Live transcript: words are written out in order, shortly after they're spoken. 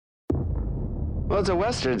Well, it's a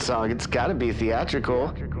Western song. It's got to be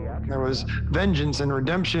theatrical. There was vengeance and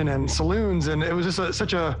redemption and saloons, and it was just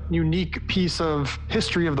such a unique piece of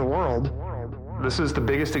history of the world. This is the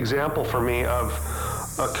biggest example for me of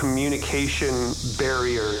a communication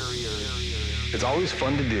barrier. It's always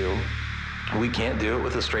fun to do. We can't do it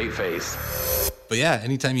with a straight face. But yeah,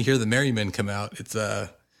 anytime you hear the Merry Men come out, it's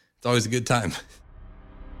always a good time.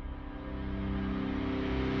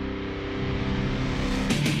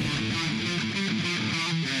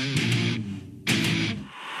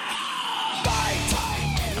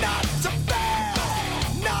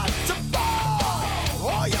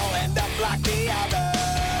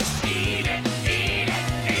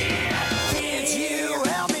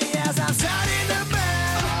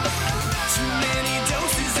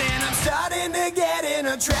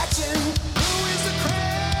 Attraction. Who is the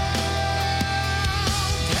crowd?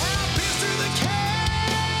 How pierce through the cage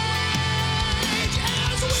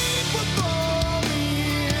as we perform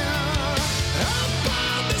here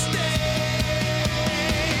upon the stage.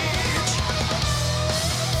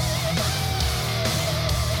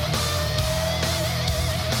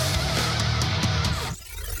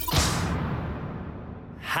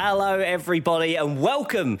 Hello, everybody, and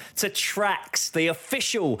welcome to Tracks, the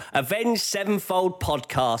official Avenged Sevenfold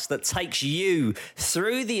podcast that takes you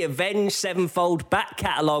through the Avenged Sevenfold back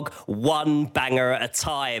catalogue one banger at a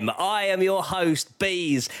time. I am your host,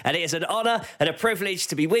 Bees, and it is an honour and a privilege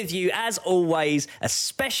to be with you as always,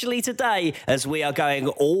 especially today as we are going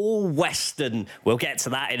all Western. We'll get to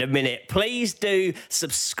that in a minute. Please do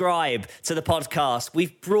subscribe to the podcast.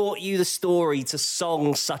 We've brought you the story to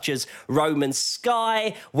songs such as Roman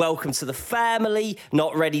Sky, Welcome to the Family,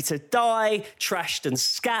 Not Ready to Die, Trashed and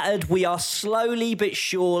Scattered. We are slowly but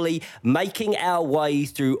surely making our way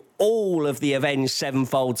through all of the Avenged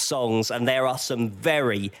Sevenfold songs, and there are some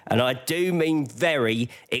very, and I do mean very,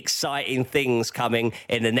 exciting things coming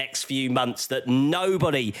in the next few months that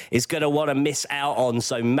nobody is going to want to miss out on,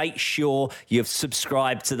 so make sure you've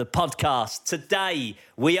subscribed to the podcast. Today,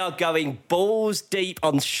 we are going balls deep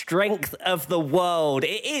on Strength of the World.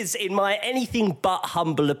 It is, in my anything but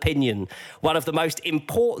humble opinion, one of the most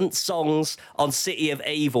important songs on City of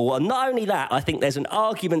Evil, and not only that, I think there's an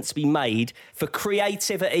argument to be made for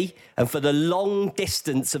creativity and for the long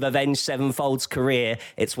distance of Avenged Sevenfold's career.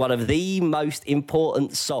 It's one of the most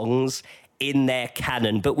important songs in their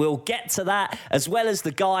canon. But we'll get to that, as well as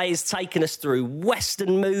the guys taking us through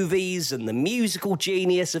Western movies and the musical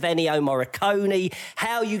genius of Ennio Morricone,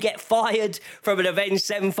 how you get fired from an Avenged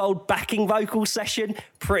Sevenfold backing vocal session.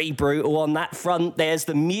 Pretty brutal on that front. There's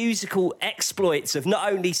the musical exploits of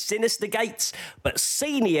not only Synyster Gates, but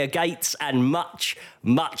Synyster Gates and much,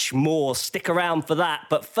 much more. Stick around for that.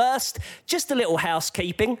 But first, just a little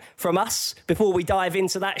housekeeping from us before we dive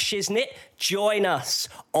into that shiznit. Join us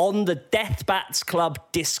on the Death Bats Club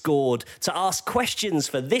Discord to ask questions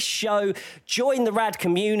for this show. Join the rad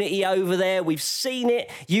community over there. We've seen it.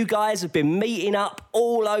 You guys have been meeting up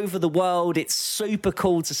all over the world. It's super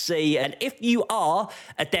cool to see. And if you are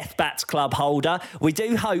a Death Bats Club holder, we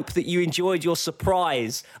do hope that you enjoyed your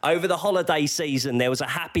surprise over the holiday season. There was a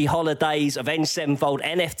Happy Holidays Avenged Sevenfold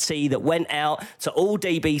NFT that went out to all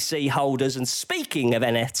DBC holders. And speaking of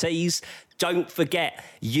NFTs, don't forget,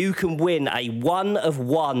 you can win a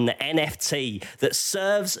one-of-one NFT that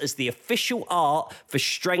serves as the official art for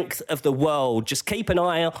Strength of the World. Just keep an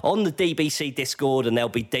eye on the DBC Discord and there'll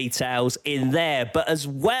be details in there. But as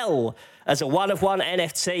well as a one-of-one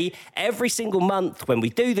NFT, every single month when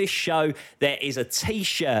we do this show, there is a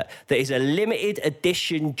T-shirt that is a limited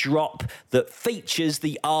edition drop that features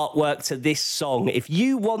the artwork to this song. If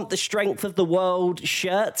you want the Strength of the World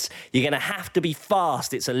shirt, you're going to have to be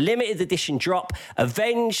fast. It's a limited edition drop,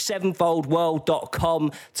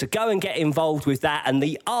 avenged7foldworld.com to go and get involved with that. And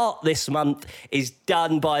the art this month is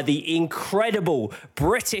done by the incredible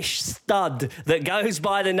British stud that goes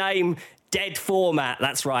by the name Dead Format.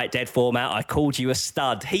 That's right, Dead Format. I called you a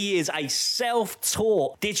stud. He is a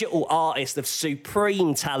self-taught digital artist of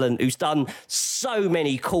supreme talent who's done so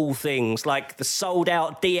many cool things, like the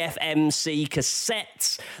sold-out DFMC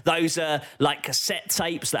cassettes. Those are like cassette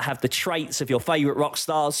tapes that have the traits of your favourite rock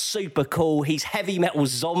stars. Super cool. His heavy metal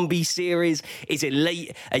zombie series is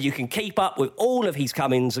elite, and you can keep up with all of his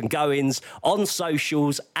comings and goings on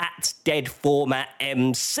socials at Dead Format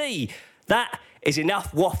MC. That is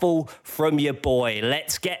enough waffle from your boy.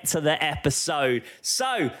 Let's get to the episode.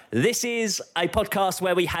 So, this is a podcast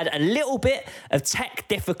where we had a little bit of tech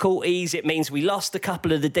difficulties. It means we lost a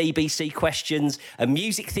couple of the DBC questions. A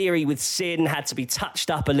music theory with Sin had to be touched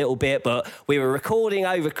up a little bit, but we were recording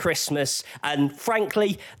over Christmas, and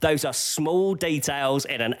frankly, those are small details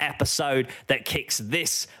in an episode that kicks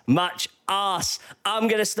this much ass. I'm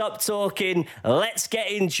going to stop talking. Let's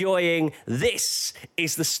get enjoying. This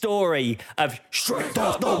is the story of Straight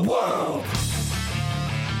Off the World.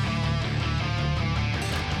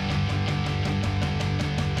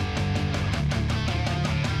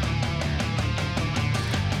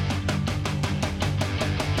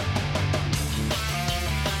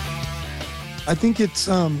 I think it's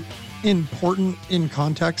important in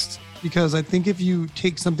context, because I think if you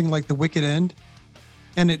take something like The Wicked End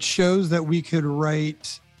and it shows that we could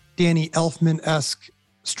write Danny Elfman-esque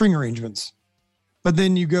string arrangements, but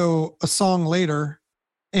then you go a song later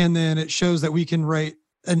and then it shows that we can write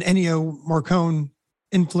an Ennio Morricone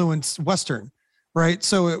influenced Western, right?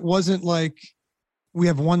 So it wasn't like we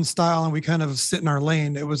have one style and we kind of sit in our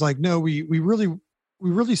lane. It was like, no, we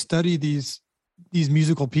really study these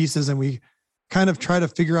musical pieces and we kind of try to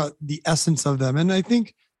figure out the essence of them. And I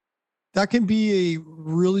think that can be a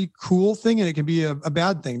really cool thing and it can be a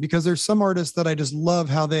bad thing, because there's some artists that I just love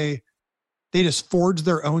how they just forge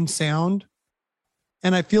their own sound.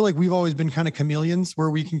 And I feel like we've always been kind of chameleons, where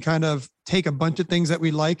we can kind of take a bunch of things that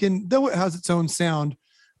we like, and though it has its own sound,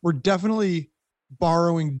 we're definitely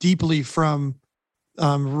borrowing deeply from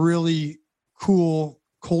really cool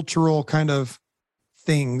cultural kind of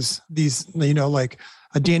things. These, like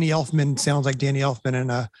a Danny Elfman sounds like Danny Elfman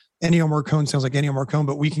and a Ennio Morricone sounds like Ennio Morricone,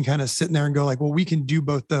 but we can kind of sit in there and go like, well, we can do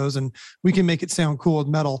both those and we can make it sound cool with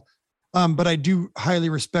metal. But I do highly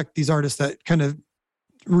respect these artists that kind of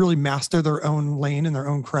really master their own lane and their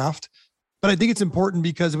own craft. But I think it's important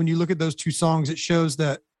because when you look at those two songs, it shows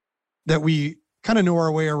that we kind of know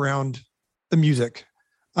our way around the music.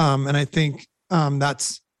 And I think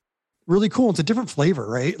that's really cool. It's a different flavor,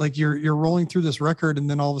 right? Like you're rolling through this record and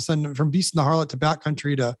then all of a sudden from Beast and the Harlot to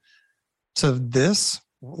Backcountry to this,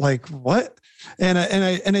 like what? And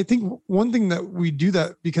I think one thing that we do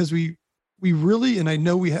that because we really, and I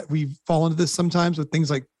know we fall into this sometimes with things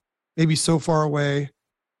like maybe So Far Away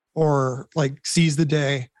or like Seize the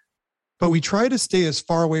Day, but we try to stay as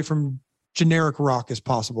far away from generic rock as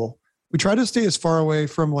possible. We try to stay as far away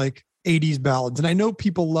from like 80s ballads. And I know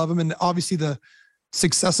people love them. And obviously the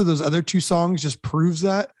success of those other two songs just proves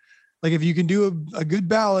that. Like if you can do a good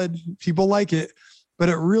ballad, people like it, but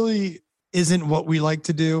it really isn't what we like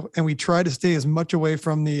to do. And we try to stay as much away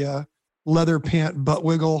from the leather pant, butt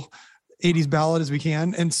wiggle 80s ballad as we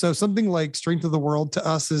can. And so something like Strength of the World to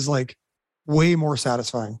us is like way more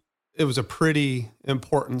satisfying. It was a pretty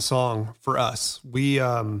important song for us. We,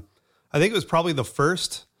 I think it was probably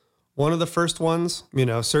one of the first ones,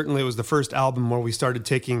 certainly it was the first album where we started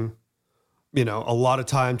taking, a lot of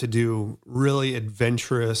time to do really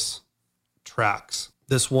adventurous tracks.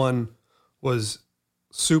 This one was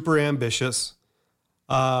super ambitious.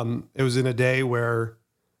 It was in a day where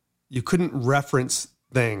you couldn't reference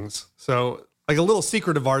things. So like a little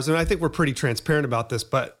secret of ours, and I think we're pretty transparent about this,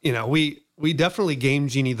 but we definitely game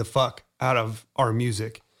genie the fuck out of our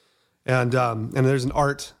music. And there's an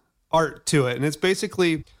art to it. And it's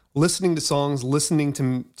basically listening to songs, listening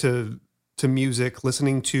to music,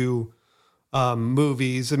 listening to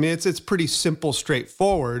movies. I mean, it's pretty simple,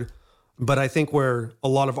 straightforward, but I think where a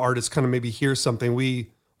lot of artists kind of maybe hear something,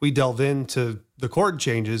 we delve into the chord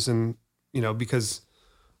changes and, because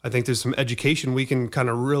I think there's some education, we can kind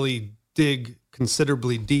of really dig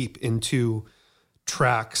considerably deep into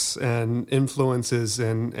tracks and influences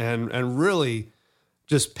and really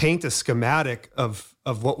just paint a schematic of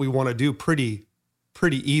what we want to do pretty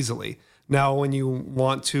easily. Now, when you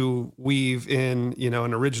want to weave in,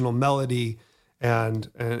 an original melody and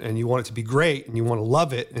you want it to be great and you want to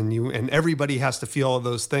love it and everybody has to feel all of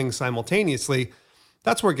those things simultaneously,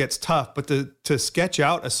 that's where it gets tough. But to sketch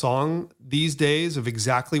out a song these days of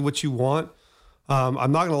exactly what you want,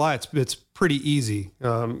 I'm not going to lie, it's pretty easy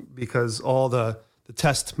because all the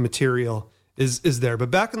test material is there.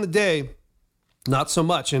 But back in the day, not so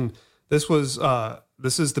much. And this is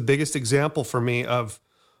the biggest example for me of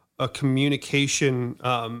a communication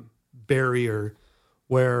barrier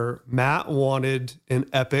where Matt wanted an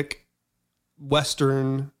epic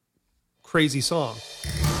Western crazy song.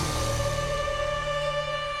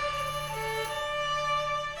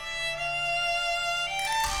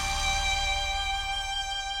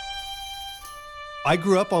 I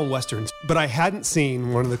grew up on Westerns, but I hadn't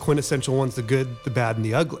seen one of the quintessential ones, the good, the bad, and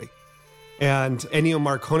the ugly. And Ennio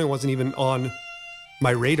Morricone wasn't even on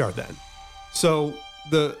my radar then. So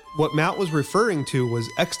what Matt was referring to was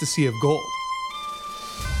Ecstasy of Gold.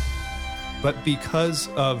 But because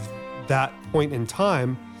of that point in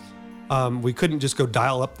time, we couldn't just go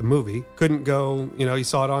dial up the movie. Couldn't go, you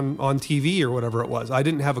saw it on TV or whatever it was. I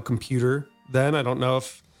didn't have a computer then. I don't know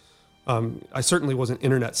if I certainly wasn't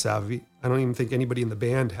internet savvy. I don't even think anybody in the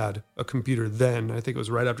band had a computer then. I think it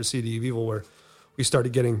was right after CD of Evil where we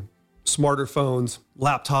started getting smarter phones,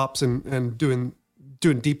 laptops, and doing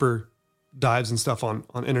deeper dives and stuff on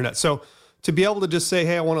internet. So to be able to just say,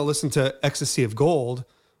 hey, I want to listen to Ecstasy of Gold,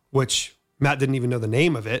 which Matt didn't even know the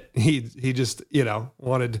name of it. He just,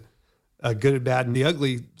 wanted a Good, Bad, and the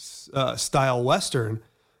Ugly style Western.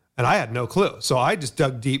 And I had no clue. So I just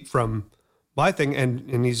dug deep from my thing.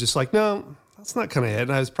 And he's just like, no, that's not kind of it.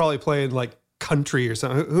 And I was probably playing like country or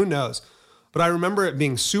something. Who knows? But I remember it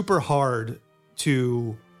being super hard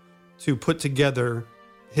to put together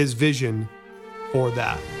his vision for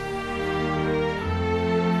that.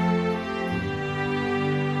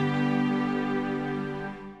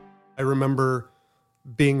 I remember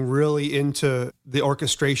being really into the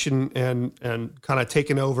orchestration and kind of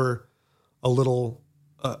taking over a little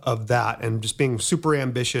of that and just being super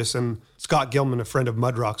ambitious. And Scott Gilman, a friend of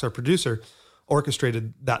Mudrock's, our producer,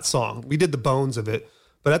 orchestrated that song. We did the bones of it.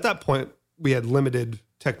 But at that point, we had limited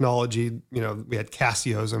technology. We had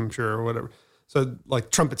Casios, I'm sure, or whatever. So like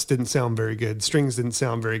trumpets didn't sound very good. Strings didn't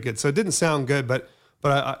sound very good. So it didn't sound good, but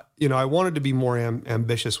I wanted to be more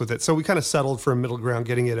ambitious with it. So we kind of settled for a middle ground,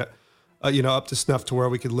 getting it up to snuff to where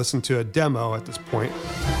we could listen to a demo at this point.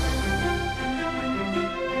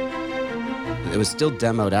 It was still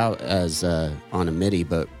demoed out as on a MIDI,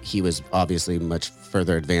 but he was obviously much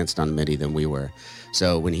further advanced on MIDI than we were.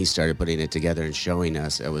 So when he started putting it together and showing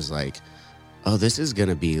us, it was like, oh, this is going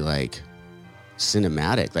to be like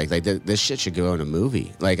cinematic. Like this shit should go in a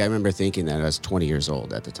movie. Like I remember thinking that. I was 20 years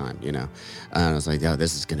old at the time, and I was like, oh,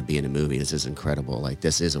 this is going to be in a movie. This is incredible. Like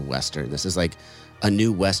this is a Western. This is like a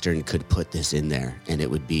new Western could put this in there and it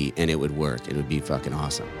would work. It would be fucking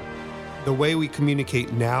awesome. The way we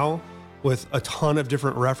communicate now with a ton of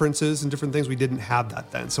different references and different things, we didn't have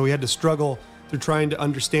that then. So we had to struggle through trying to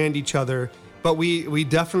understand each other, but we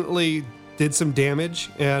definitely did some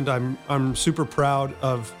damage, and I'm super proud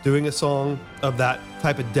of doing a song of that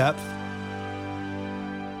type of depth.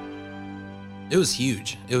 It was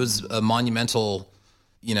huge. It was a monumental,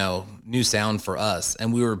 new sound for us,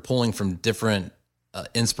 and we were pulling from different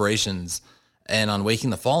inspirations. And on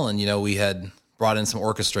Waking the Fallen, we had brought in some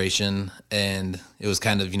orchestration, and it was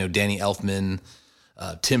kind of, Danny Elfman,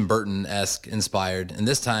 Tim Burton-esque inspired. And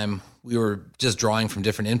this time we were just drawing from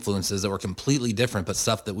different influences that were completely different, but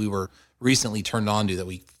stuff that we were recently turned on to, that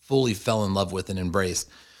we fully fell in love with and embraced.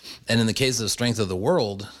 And in the case of Strength of the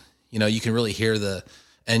World, you can really hear the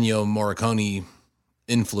Ennio Morricone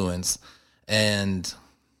influence. And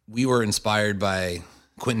we were inspired by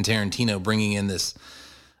Quentin Tarantino bringing in this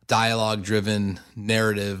dialogue-driven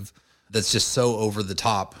narrative that's just so over the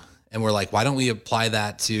top. And we're like, why don't we apply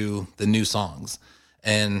that to the new songs?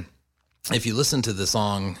 And if you listen to the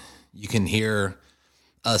song, you can hear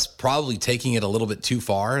us probably taking it a little bit too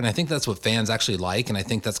far. And I think that's what fans actually like. And I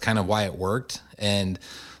think that's kind of why it worked. And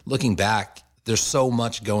looking back, there's so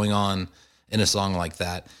much going on in a song like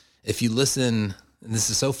that. If you listen, and this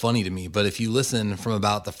is so funny to me, but if you listen from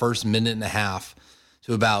about the first minute and a half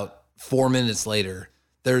to about 4 minutes later,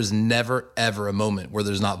 there's never, ever a moment where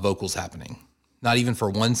there's not vocals happening, not even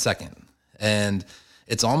for 1 second. And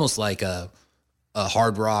it's almost like a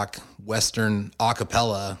hard rock, Western a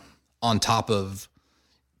cappella on top of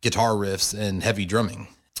guitar riffs and heavy drumming.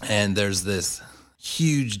 And there's this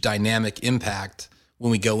huge dynamic impact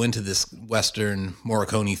when we go into this Western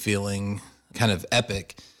Morricone feeling, kind of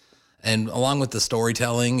epic. And along with the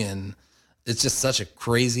storytelling, and it's just such a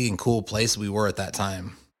crazy and cool place we were at that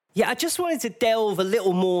time. Yeah, I just wanted to delve a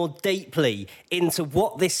little more deeply into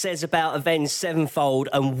what this says about Avenged Sevenfold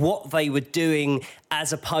and what they were doing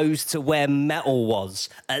as opposed to where metal was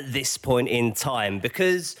at this point in time.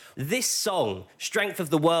 Because this song, Strength of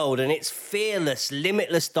the World, and its fearless,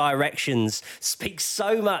 limitless directions speaks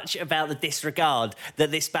so much about the disregard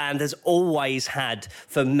that this band has always had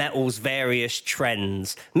for metal's various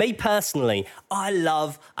trends. Me personally, I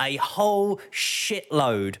love a whole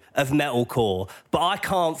shitload of metalcore, but I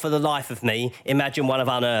can't for the life of me imagine one of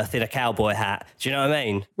Unearth in a cowboy hat. Do you know what I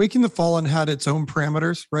mean? Waking the Fallen had its own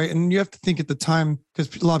parameters, right? And you have to think at the time,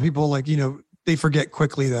 because a lot of people they forget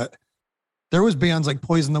quickly that there was bands like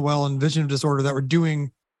Poison the Well and Vision of Disorder that were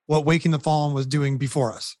doing what Waking the Fallen was doing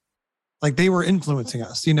before us. Like they were influencing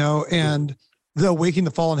us, and the Waking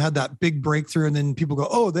the Fallen had that big breakthrough, and then people go,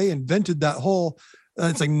 oh, they invented that whole,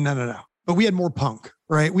 it's like, no. But we had more punk,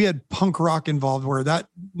 right? We had punk rock involved where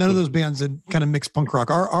none of those bands had kind of mixed punk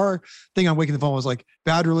rock. Our thing on Waking the Fallen was like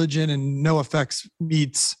Bad Religion and NoFX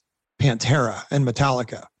meets Pantera and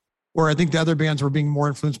Metallica, where I think the other bands were being more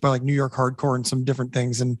influenced by like New York hardcore and some different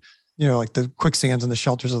things, and like the Quicksands and the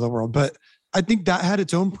Shelters of the world. But I think that had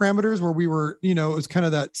its own parameters where we were, it was kind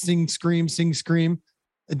of that sing, scream.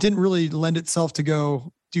 It didn't really lend itself to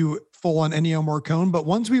go do full on Ennio Morricone. But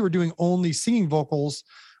once we were doing only singing vocals,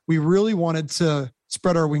 we really wanted to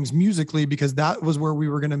spread our wings musically, because that was where we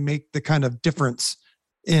were going to make the kind of difference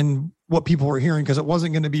in what people were hearing, because it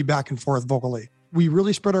wasn't going to be back and forth vocally. We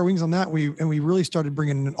really spread our wings on that. We really started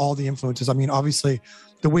bringing in all the influences. I mean, obviously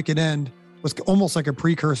The Wicked End was almost like a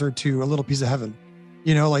precursor to A Little Piece of Heaven,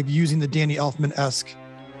 like using the Danny Elfman-esque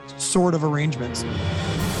sort of arrangements.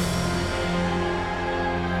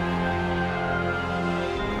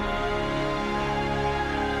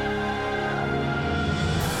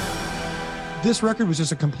 This record was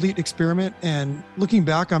just a complete experiment, and looking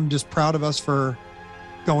back, I'm just proud of us for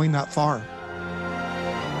going that far.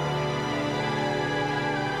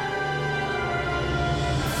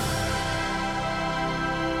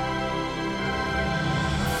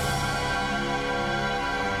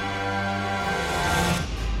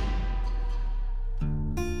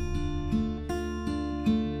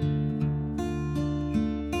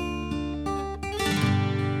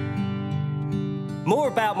 More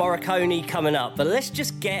about Morricone coming up, but let's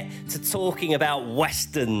just get to talking about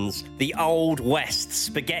westerns, the old west,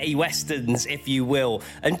 spaghetti westerns, if you will,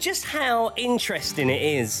 and just how interesting it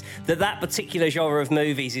is that that particular genre of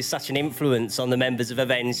movies is such an influence on the members of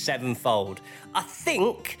Avenged Sevenfold. I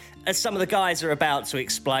think, as some of the guys are about to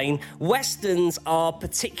explain, westerns are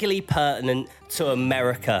particularly pertinent to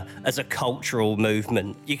America as a cultural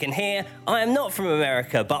movement. You can hear, I am not from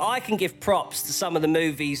America, but I can give props to some of the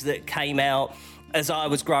movies that came out as I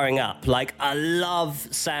was growing up. Like, I love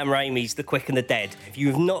Sam Raimi's The Quick and the Dead. If you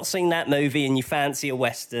have not seen that movie and you fancy a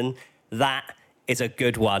Western, that is a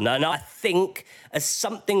good one. And I think as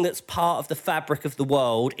something that's part of the fabric of the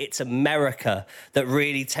world, it's America that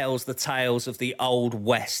really tells the tales of the Old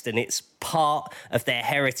West, and it's part of their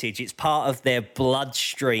heritage. It's part of their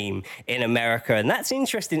bloodstream in America. And that's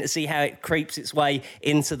interesting to see how it creeps its way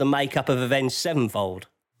into the makeup of Avenged Sevenfold.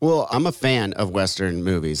 Well, I'm a fan of Western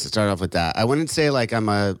movies. To start off with that, I wouldn't say like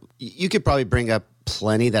you could probably bring up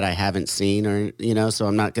plenty that I haven't seen, or, so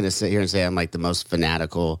I'm not going to sit here and say I'm like the most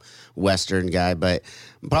fanatical Western guy, but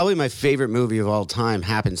probably my favorite movie of all time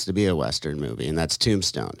happens to be a Western movie, and that's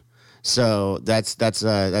Tombstone. So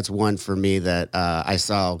that's one for me that I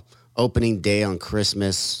saw opening day on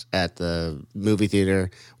Christmas at the movie theater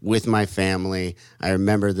with my family. I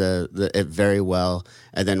remember it very well,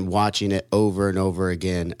 and then watching it over and over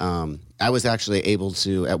again. I was actually able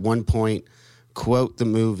to, at one point, quote the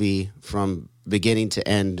movie from beginning to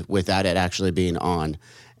end without it actually being on,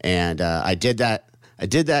 and I did that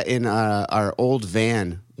in our old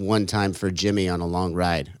van one time for Jimmy on a long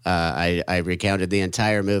ride. I recounted the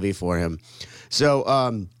entire movie for him.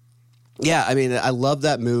 So yeah, I mean, I love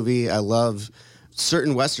that movie. I love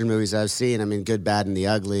certain Western movies I've seen. I mean, Good, Bad, and the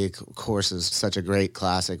Ugly, of course, is such a great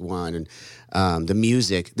classic one. And the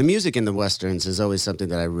music in the Westerns is always something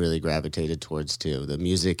that I really gravitated towards, too. The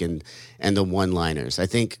music and the one-liners. I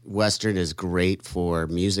think Western is great for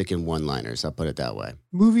music and one-liners. I'll put it that way.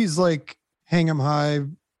 Movies like Hang 'em High,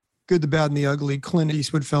 Good, the Bad, and the Ugly, Clint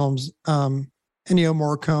Eastwood films, Ennio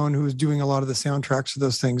Morricone, who was doing a lot of the soundtracks of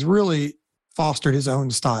those things, really fostered his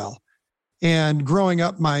own style. And growing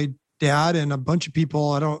up, my dad and a bunch of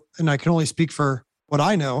people, I can only speak for what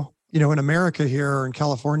I know, in America here or in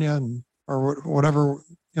California or whatever,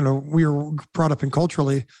 we were brought up in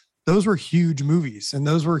culturally, those were huge movies and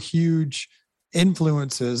those were huge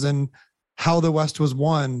influences, and how the West was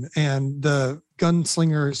won and the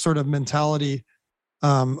gunslinger sort of mentality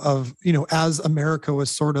of, as America was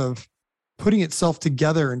sort of putting itself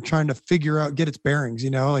together and trying to figure out, get its bearings,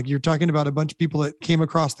 like you're talking about a bunch of people that came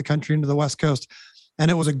across the country into the West Coast, and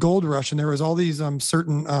it was a gold rush. And there was all these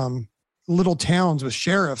certain little towns with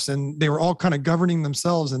sheriffs, and they were all kind of governing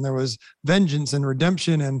themselves. And there was vengeance and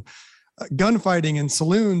redemption and gunfighting and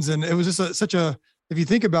saloons. And it was just if you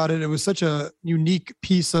think about it, it was such a unique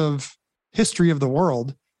piece of history of the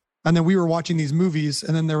world. And then we were watching these movies,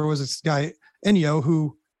 and then there was this guy, Ennio,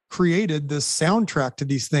 who created this soundtrack to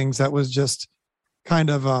these things that was just kind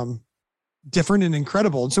of different and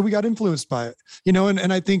incredible. And so we got influenced by it,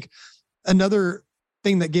 and I think another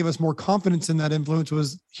thing that gave us more confidence in that influence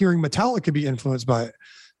was hearing Metallica be influenced by it,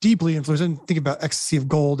 deeply influenced. And think about Ecstasy of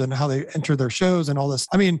Gold and how they enter their shows and all this.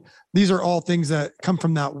 I mean, these are all things that come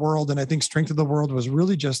from that world. And I think Strength of the World was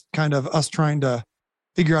really just kind of us trying to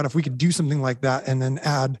figure out if we could do something like that and then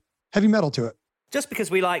add heavy metal to it. Just because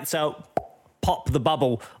we like to pop the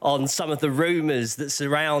bubble on some of the rumours that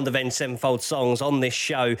surround Avenged Sevenfold songs on this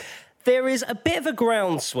show, there is a bit of a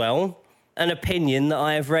groundswell an opinion that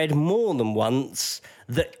I have read more than once,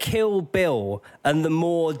 that Kill Bill and the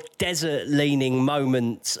more desert-leaning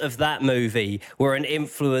moments of that movie were an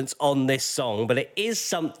influence on this song, but it is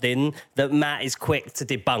something that Matt is quick to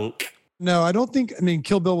debunk. No, I don't think, I mean,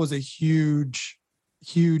 Kill Bill was a huge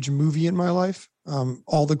movie in my life.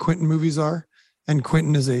 All the Quentin movies are. And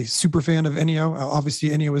Quentin is a super fan of Ennio. Obviously,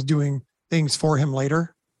 Ennio was doing things for him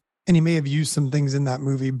later. And he may have used some things in that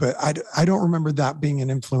movie, but I don't remember that being an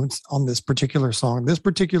influence on this particular song. This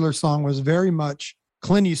particular song was very much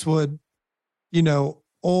Clint Eastwood,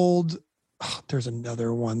 old. There's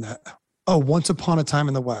another one Once Upon a Time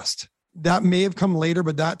in the West. That may have come later,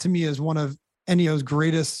 but that to me is one of Ennio's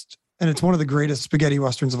greatest, and it's one of the greatest spaghetti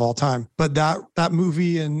westerns of all time. But that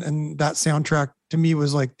movie and that soundtrack to me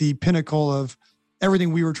was like the pinnacle of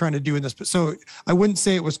everything we were trying to do in this. So I wouldn't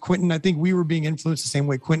say it was Quentin. I think we were being influenced the same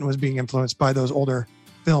way Quentin was being influenced by those older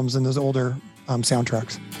films and those older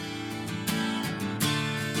soundtracks.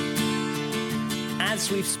 As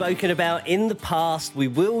we've spoken about in the past, we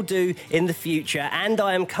will do in the future, and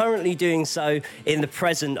I am currently doing so in the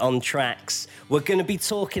present on Tracks. We're going to be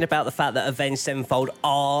talking about the fact that Avenged Sevenfold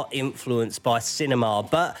are influenced by cinema,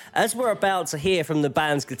 but as we're about to hear from the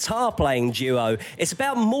band's guitar-playing duo, it's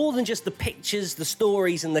about more than just the pictures, the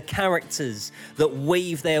stories, and the characters that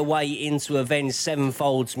weave their way into Avenged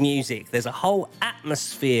Sevenfold's music. There's a whole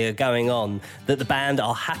atmosphere going on that the band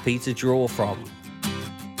are happy to draw from.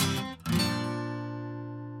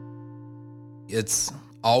 It's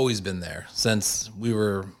always been there since we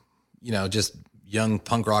were, just young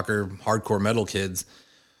punk rocker, hardcore metal kids.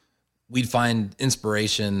 We'd find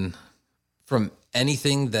inspiration from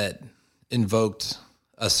anything that invoked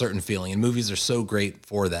a certain feeling, and movies are so great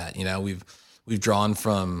for that. We've drawn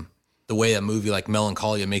from the way a movie like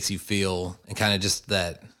Melancholia makes you feel, and kind of just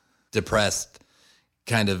that depressed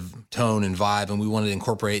kind of tone and vibe, and we wanted to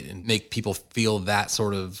incorporate and make people feel that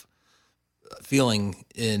sort of feeling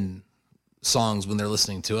in songs when they're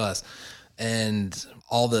listening to us. And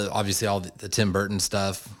all the Tim Burton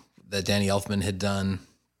stuff that Danny Elfman had done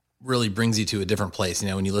really brings you to a different place.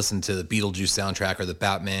 When you listen to the Beetlejuice soundtrack or the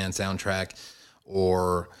Batman soundtrack,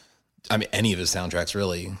 or any of his soundtracks,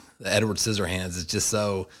 really, the Edward Scissorhands is just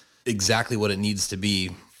so exactly what it needs to be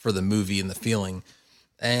for the movie and the feeling.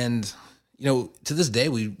 And to this day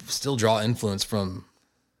we still draw influence from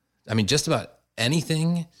just about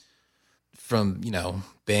anything, from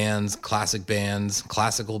bands,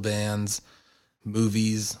 classical bands,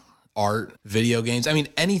 movies, art, video games.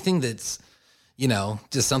 Anything that's,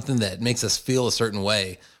 just something that makes us feel a certain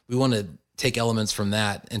way. We want to take elements from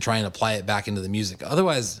that and try and apply it back into the music.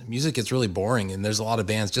 Otherwise, music gets really boring, and there's a lot of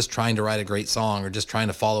bands just trying to write a great song, or just trying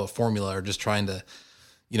to follow a formula, or just trying to,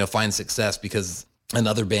 find success because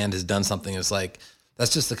another band has done something. It's like,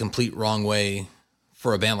 that's just the complete wrong way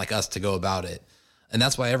for a band like us to go about it. And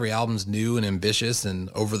that's why every album's new and ambitious and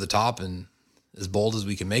over the top and as bold as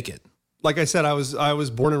we can make it. Like I said, I was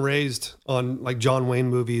born and raised on like John Wayne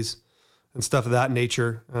movies and stuff of that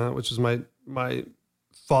nature, which was my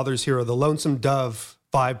father's hero, the Lonesome Dove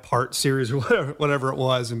 5-part series or whatever it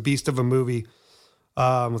was, and beast of a movie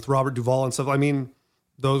with Robert Duvall and stuff.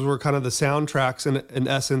 Those were kind of the soundtracks in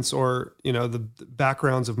essence, or the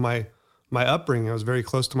backgrounds of my upbringing. I was very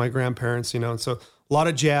close to my grandparents, and so a lot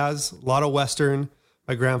of jazz, a lot of Western.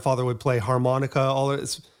 My grandfather would play harmonica, all of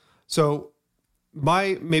it. So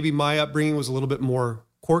my upbringing was a little bit more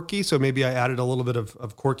quirky. So maybe I added a little bit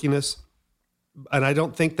of quirkiness. And I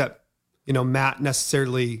don't think that, Matt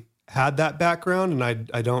necessarily had that background. And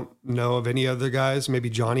I don't know of any other guys. Maybe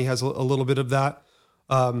Johnny has a little bit of that,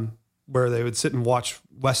 where they would sit and watch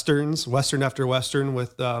Westerns, Western after Western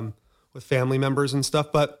with family members and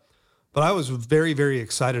stuff. But I was very, very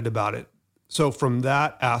excited about it. So from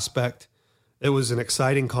that aspect, it was an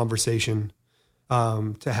exciting conversation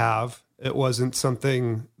to have. It wasn't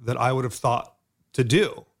something that I would have thought to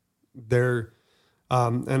do there.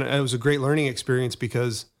 And it was a great learning experience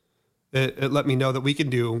because it let me know that we can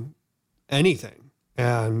do anything.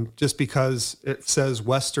 And just because it says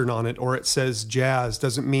Western on it or it says jazz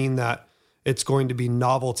doesn't mean that it's going to be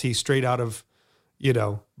novelty straight out of,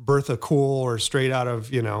 Bertha Cool or straight out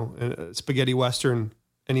of, spaghetti Western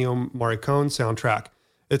Ennio Morricone soundtrack.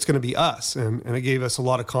 It's going to be us. And it gave us a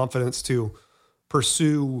lot of confidence to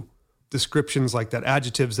pursue descriptions like that,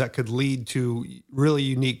 adjectives that could lead to really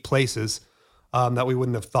unique places that we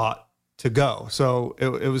wouldn't have thought to go. So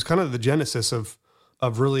it was kind of the genesis of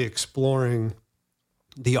really exploring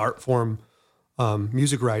the art form,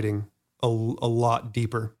 music writing a lot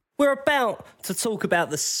deeper. We're about to talk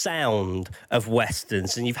about the sound of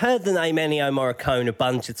Westerns, and you've heard the name Ennio Morricone a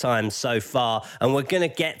bunch of times so far, and we're going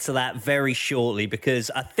to get to that very shortly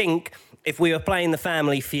because I think if we were playing the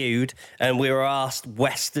Family Feud and we were asked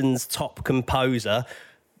Western's top composer,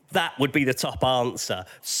 that would be the top answer.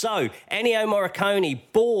 So, Ennio Morricone,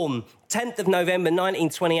 born 10th of November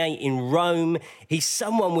 1928 in Rome. He's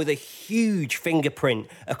someone with a huge fingerprint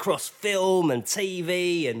across film and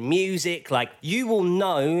TV and music. Like, you will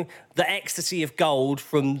know the Ecstasy of Gold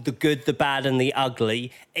from The Good, the Bad and the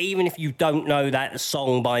Ugly, even if you don't know that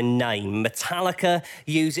song by name. Metallica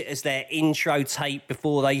use it as their intro tape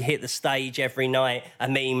before they hit the stage every night. I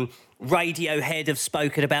mean, Radiohead have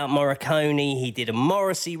spoken about Morricone. He did a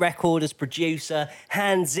Morrissey record as producer.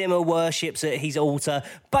 Hans Zimmer worships at his altar.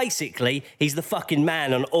 Basically, he's the fucking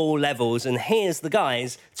man on all levels, and here's the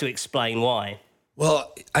guys to explain why.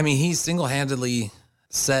 Well, I mean, he single-handedly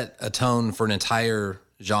set a tone for an entire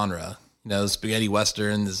genre. You know, spaghetti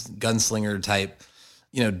western, this gunslinger type,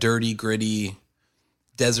 you know, dirty, gritty,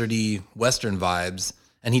 deserty western vibes,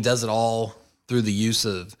 and he does it all through the use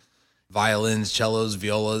of violins, cellos,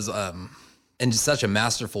 violas, in such a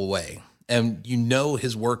masterful way. And you know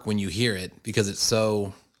his work when you hear it because it's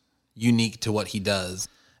so unique to what he does.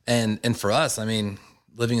 And for us, I mean,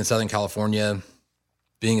 living in Southern California,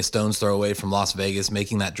 being a stone's throw away from Las Vegas,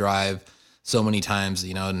 making that drive so many times,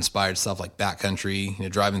 you know, it inspired stuff like backcountry, you know,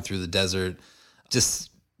 driving through the desert,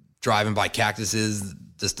 just driving by cactuses,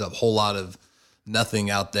 just a whole lot of nothing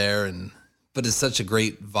out there. But it's such a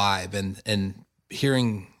great vibe, and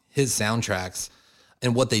hearing his soundtracks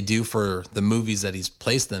and what they do for the movies that he's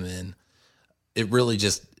placed them in, it really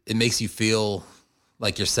just, it makes you feel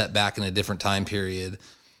like you're set back in a different time period.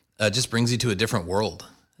 Just brings you to a different world.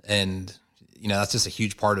 And, you know, that's just a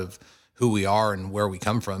huge part of who we are and where we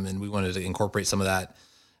come from. And we wanted to incorporate some of that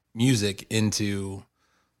music into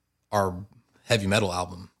our heavy metal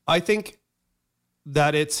album. I think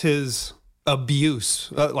that it's his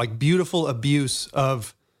abuse, like beautiful abuse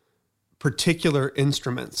of particular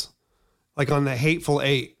instruments. Like on the Hateful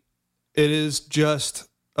Eight, it is just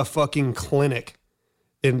a fucking clinic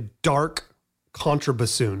in dark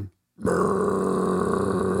contrabassoon.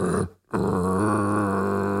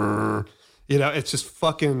 You know, it's just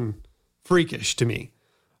fucking freakish to me.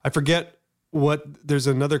 I forget there's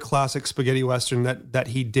another classic spaghetti western that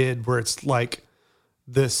he did where it's like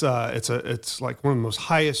this, it's like one of the most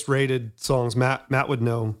highest rated songs. Matt would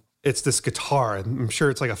know. It's this guitar. I'm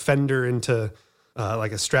sure it's like a Fender into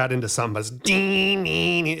like a Strat into something, but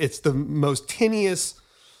it's the most tinniest,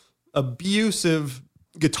 abusive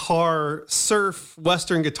guitar, surf,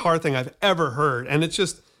 Western guitar thing I've ever heard. And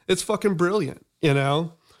it's fucking brilliant, you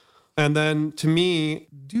know? And then to me,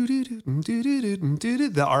 the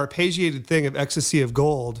arpeggiated thing of Ecstasy of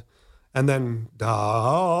Gold, and then the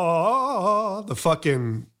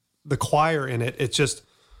choir in it, it's just,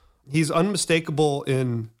 he's unmistakable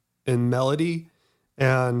in melody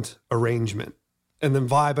and arrangement, and then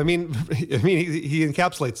vibe. I mean, he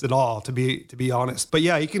encapsulates it all, to be honest. But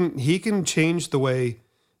yeah, he can change the way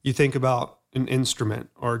you think about an instrument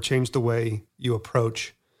or change the way you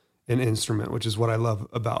approach an instrument, which is what I love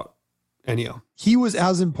about Ennio. He was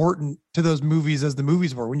as important to those movies as the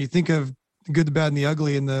movies were. When you think of The Good, the Bad, and the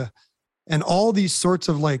Ugly, and all these sorts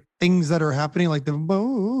of like things that are happening, like the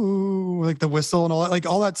whistle and all that, like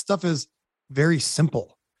all that stuff is very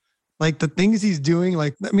simple. Like the things he's doing,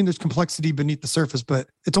 like, I mean, there's complexity beneath the surface, but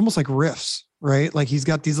it's almost like riffs, right? Like he's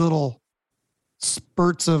got these little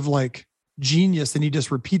spurts of like genius and he just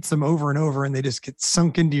repeats them over and over and they just get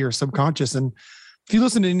sunk into your subconscious. And if you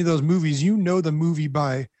listen to any of those movies, you know the movie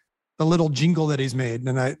by the little jingle that he's made.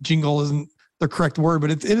 And jingle isn't the correct word, but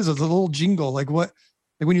it is a little jingle. Like when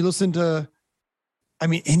you listen to, I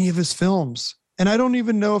mean, any of his films, and I don't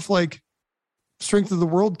even know if like Strength of the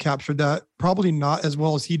World captured that, probably not as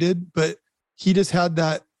well as he did, but he just had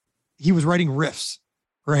that, he was writing riffs,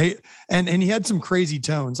 right? And he had some crazy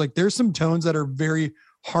tones. Like there's some tones that are very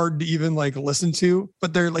hard to even like listen to,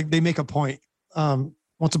 but they're like, they make a point.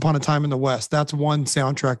 Once Upon a Time in the West, that's one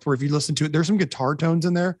soundtrack where if you listen to it, there's some guitar tones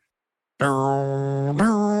in there. And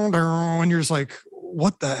you're just like,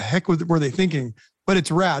 what the heck were they thinking? But it's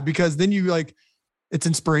rad because then you like, it's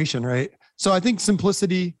inspiration, right? So I think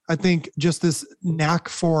simplicity, I think just this knack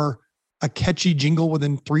for a catchy jingle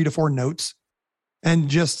within 3 to 4 notes and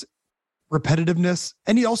just repetitiveness.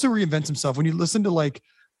 And he also reinvents himself. When you listen to like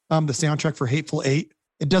the soundtrack for Hateful Eight,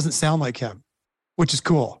 it doesn't sound like him, which is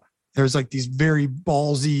cool. There's like these very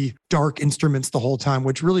ballsy, dark instruments the whole time,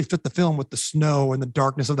 which really fit the film with the snow and the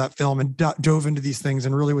darkness of that film, and dove into these things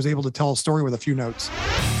and really was able to tell a story with a few notes.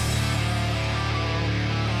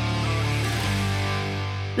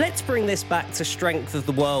 let's bring this back to Strength of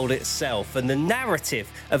the World itself and the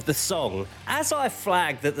narrative of the song. As I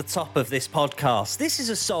flagged at the top of this podcast, this is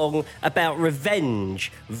a song about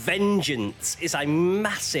revenge. Vengeance is a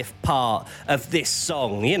massive part of this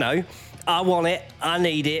song, you know. I want it, I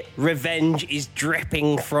need it, revenge is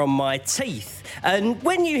dripping from my teeth. And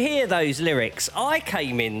when you hear those lyrics, I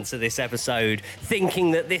came into this episode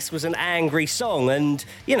thinking that this was an angry song and,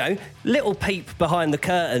 you know, little peep behind the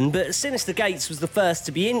curtain, but Synyster Gates was the first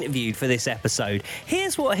to be interviewed for this episode.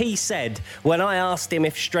 Here's what he said when I asked him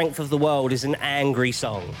if Strength of the World is an angry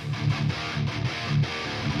song.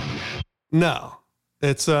 No,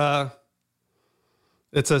 it's a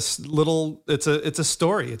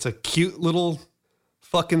story. It's a cute little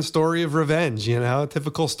fucking story of revenge, you know, a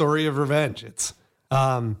typical story of revenge. It's,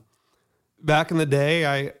 back in the day,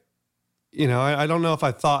 I don't know if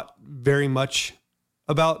I thought very much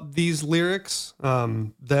about these lyrics,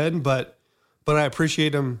 then, but I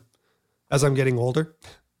appreciate them as I'm getting older,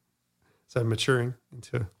 as I'm maturing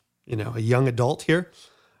into, you know, a young adult here.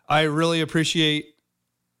 I really appreciate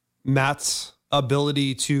Matt's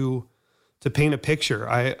ability to paint a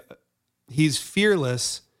picture. He's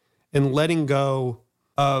fearless in letting go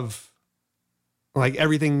of like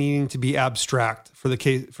everything needing to be abstract for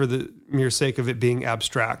the mere sake of it being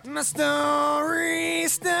abstract. My story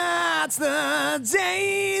starts the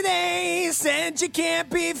day they said you can't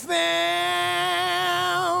be found.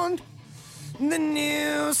 The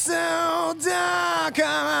news so dark,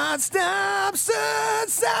 I might stop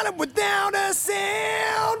silent without a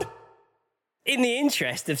sound. In the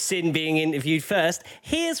interest of Sin being interviewed first,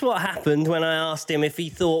 here's what happened when I asked him if he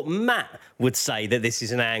thought Matt would say that this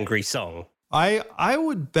is an angry song. I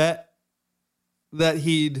would bet that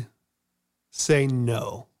he'd say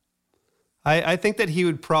no. I think that he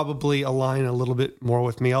would probably align a little bit more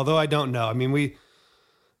with me, although I don't know. I mean, we've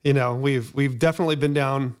definitely been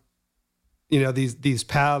down, you know, these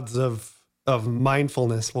paths of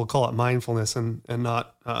mindfulness. We'll call it mindfulness and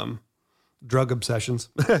not drug obsessions.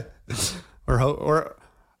 Or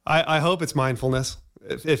I hope it's mindfulness.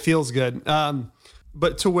 It feels good.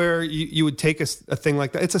 But to where you would take a thing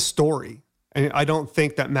like that, it's a story. And I don't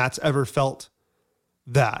think that Matt's ever felt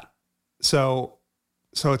that. So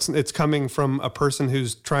it's coming from a person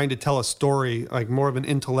who's trying to tell a story, like more of an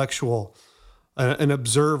intellectual, an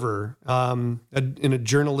observer, in a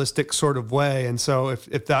journalistic sort of way. And so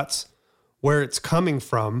if that's where it's coming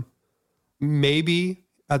from, maybe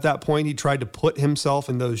at that point he tried to put himself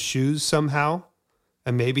in those shoes somehow.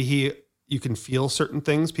 And maybe you can feel certain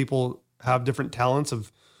things. People have different talents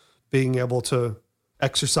of being able to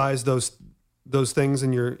exercise those things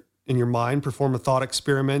in your mind, perform a thought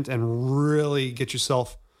experiment and really get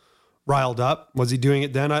yourself riled up. Was he doing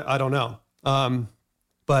it then? I don't know.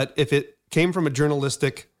 But if it came from a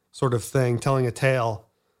journalistic sort of thing, telling a tale,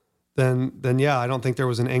 then yeah, I don't think there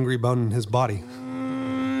was an angry bone in his body.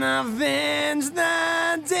 Avenge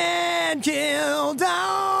the dead, killed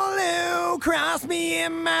all who crossed me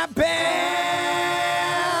in my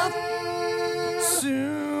path.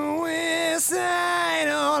 Suicidal,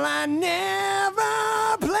 I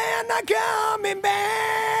never planned on coming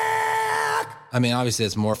back. I mean, obviously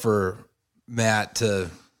it's more for Matt to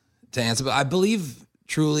answer, but I believe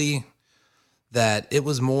truly that it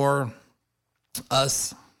was more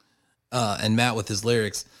us and Matt with his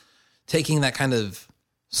lyrics taking that kind of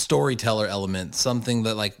storyteller element, something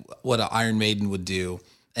that like what an Iron Maiden would do,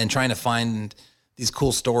 and trying to find these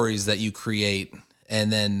cool stories that you create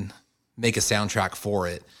and then make a soundtrack for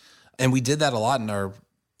it. And we did that a lot in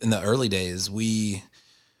the early days. We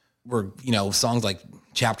were, you know, songs like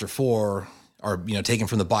Chapter 4 are, you know, taken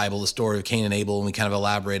from the Bible, the story of Cain and Abel, and we kind of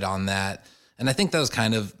elaborate on that. And I think that was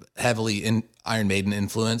kind of heavily in Iron Maiden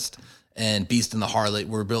influenced. And Beast and the Harlot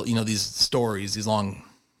were built, you know, these stories, these long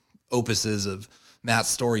opuses of Matt's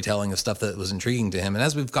storytelling of stuff that was intriguing to him. And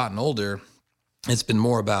as we've gotten older, it's been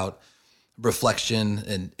more about reflection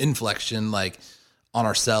and inflection, like on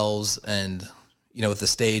ourselves. And, you know, with the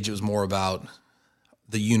stage, it was more about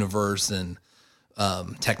the universe and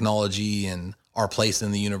technology and our place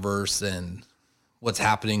in the universe and what's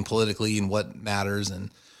happening politically and what matters.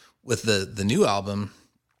 And with the new album,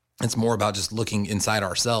 it's more about just looking inside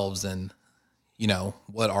ourselves and, you know,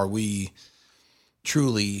 what are we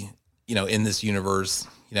truly, you know, in this universe.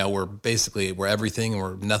 You know, we're everything and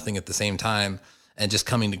we're nothing at the same time, and just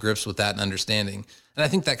coming to grips with that and understanding. And I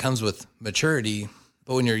think that comes with maturity.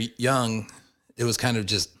 But when you're young, it was kind of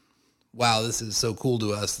just, wow, this is so cool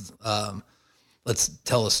to us. Let's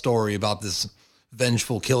tell a story about this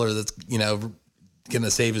vengeful killer that's, you know, going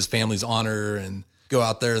to save his family's honor and go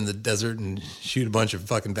out there in the desert and shoot a bunch of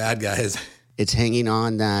fucking bad guys. It's hanging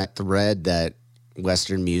on that thread that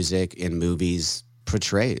Western music and movies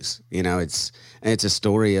portrays. You know, it's a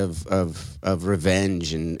story of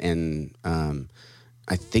revenge and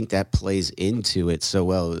I think that plays into it so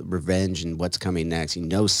well. Revenge and what's coming next. You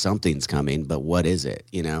know something's coming, but what is it?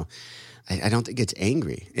 You know, I don't think it's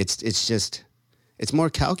angry. It's just it's more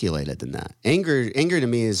calculated than that. Anger to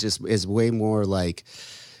me is way more like,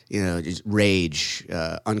 you know, just rage,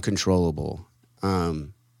 uncontrollable.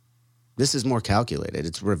 This is more calculated.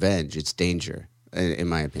 It's revenge. It's danger, in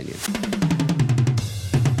my opinion.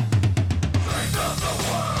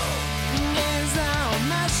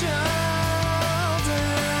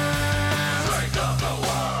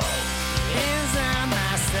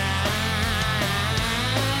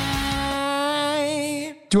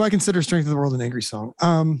 Do I consider Strength of the World an angry song?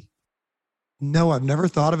 No, I've never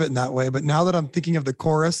thought of it in that way. But now that I'm thinking of the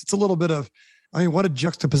chorus, it's a little bit of, I mean, what a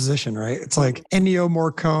juxtaposition, right? It's like Ennio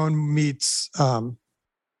Morricone meets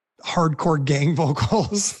hardcore gang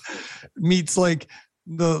vocals, meets obviously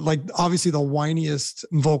the whiniest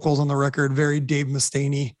vocals on the record, very Dave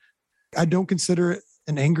Mustaine. I don't consider it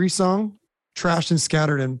an angry song. Trashed and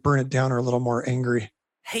Scattered and Burn It Down are a little more angry.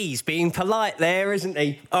 He's being polite there, isn't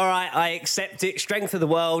he? All right, I accept it. Strength of the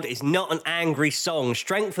World is not an angry song.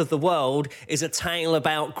 Strength of the World is a tale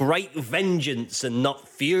about great vengeance and not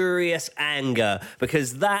furious anger,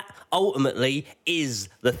 because that ultimately is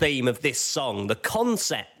the theme of this song. The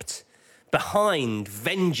concept behind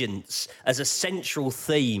vengeance as a central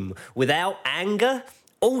theme without anger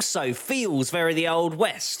also feels very the Old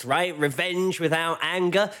West, right? Revenge without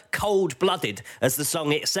anger, cold-blooded, as the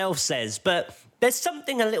song itself says. But there's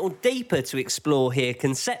something a little deeper to explore here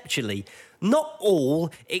conceptually. Not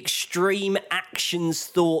all extreme actions,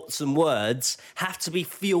 thoughts, and words have to be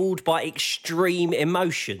fueled by extreme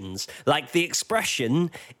emotions. Like the expression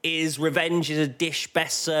is revenge is a dish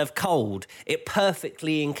best served cold. It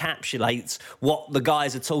perfectly encapsulates what the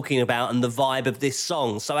guys are talking about and the vibe of this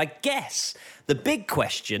song. So I guess the big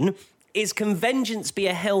question is, can vengeance be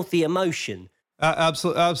a healthy emotion?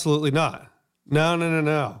 Absolutely not.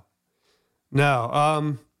 No.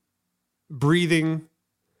 Breathing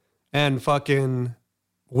and fucking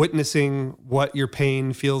witnessing what your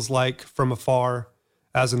pain feels like from afar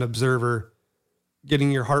as an observer,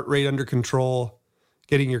 getting your heart rate under control,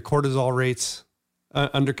 getting your cortisol rates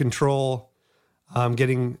under control,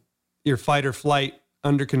 getting your fight or flight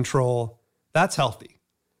under control. That's healthy.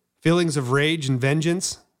 Feelings of rage and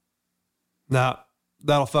vengeance,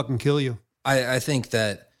 that'll fucking kill you. I think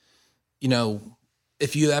that, you know,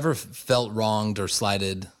 if you ever felt wronged or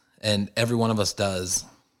slighted, and every one of us does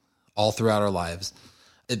all throughout our lives,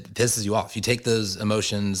 it pisses you off. You take those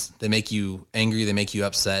emotions, they make you angry, they make you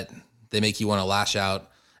upset, they make you want to lash out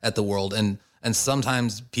at the world. And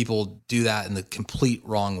sometimes people do that in the complete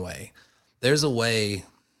wrong way. There's a way,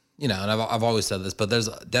 you know, and I've always said this, but there's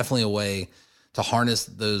definitely a way to harness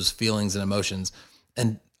those feelings and emotions.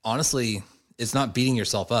 And honestly, it's not beating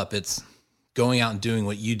yourself up. It's going out and doing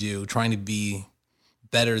what you do, trying to be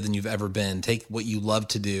better than you've ever been. Take what you love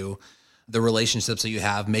to do, the relationships that you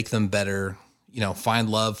have, make them better, you know, find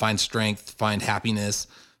love, find strength, find happiness,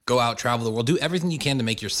 go out, travel the world, do everything you can to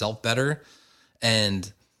make yourself better.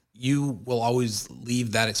 And you will always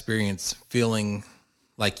leave that experience feeling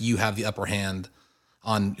like you have the upper hand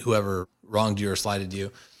on whoever wronged you or slighted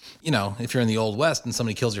you. You know, if you're in the Old West and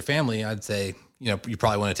somebody kills your family, I'd say, you know, you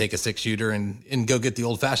probably want to take a 6-shooter and go get the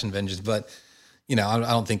old fashioned vengeance. But, you know, I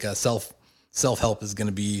don't think self-help is going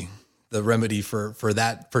to be the remedy for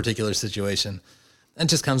that particular situation. And it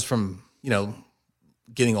just comes from, you know,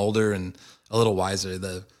 getting older and a little wiser.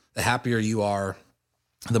 The happier you are,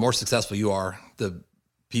 the more successful you are, the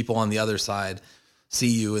people on the other side see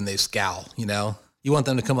you and they scowl, you know. You want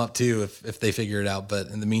them to come up too if they figure it out. But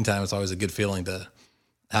in the meantime, it's always a good feeling to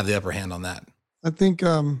have the upper hand on that. I think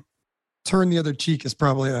turn the other cheek is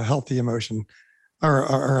probably a healthy emotion or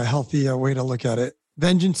a healthy way to look at it.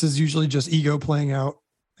 Vengeance is usually just ego playing out,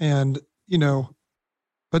 and, you know,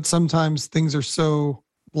 but sometimes things are so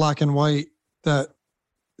black and white that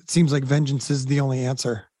it seems like vengeance is the only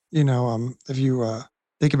answer. You know, if you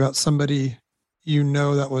think about somebody, you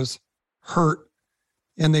know, that was hurt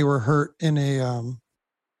and they were hurt in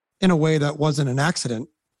a way that wasn't an accident,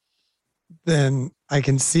 then I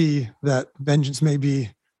can see that vengeance may be,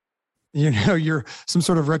 you know, some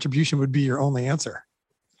sort of retribution would be your only answer.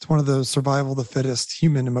 It's one of those survival of the fittest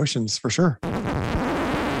human emotions for sure.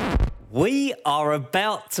 We are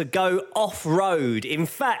about to go off-road. In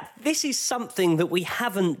fact, this is something that we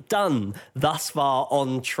haven't done thus far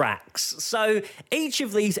on Tracks. So each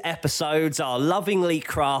of these episodes are lovingly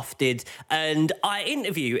crafted, and I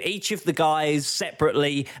interview each of the guys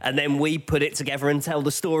separately, and then we put it together and tell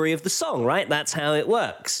the story of the song, right? That's how it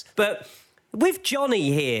works. But with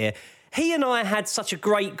Johnny here, he and I had such a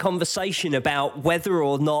great conversation about whether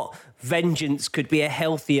or not vengeance could be a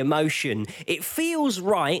healthy emotion. It feels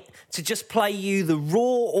right to just play you the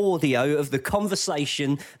raw audio of the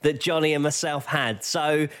conversation that Johnny and myself had.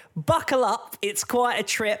 So buckle up, it's quite a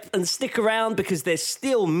trip, and stick around because there's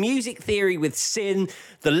still music theory with Syn,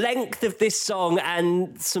 the length of this song,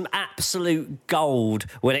 and some absolute gold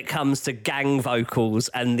when it comes to gang vocals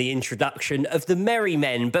and the introduction of the Merry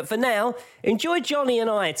Men. But for now, enjoy Johnny and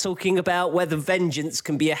I talking about whether vengeance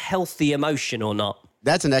can be a healthy emotion or not.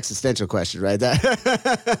 That's an existential question, right?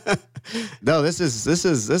 No, this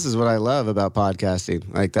is what I love about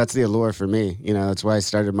podcasting. Like, that's the allure for me. You know, that's why I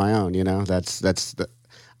started my own. You know,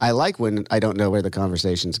 I like when I don't know where the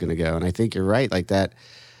conversation's going to go, and I think you're right. Like that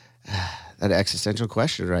existential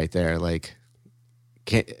question right there. Like,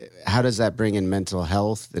 how does that bring in mental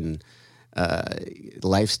health and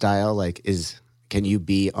lifestyle? Like, can you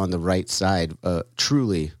be on the right side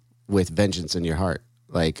truly with vengeance in your heart?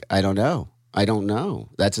 Like, I don't know.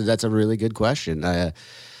 That's a really good question.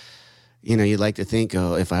 You'd like to think,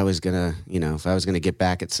 if I was gonna get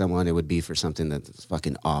back at someone, it would be for something that's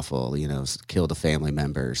fucking awful, killed a family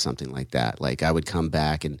member or something like that. Like, I would come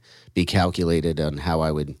back and be calculated on how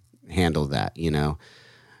I would handle that.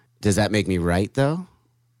 Does that make me right though?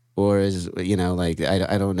 Or is,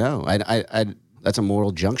 I don't know. I that's a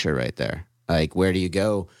moral juncture right there. Like, where do you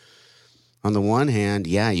go? On the one hand,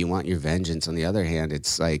 yeah, you want your vengeance. On the other hand,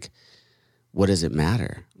 it's like, what does it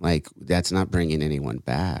matter? Like, that's not bringing anyone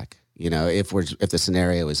back. If the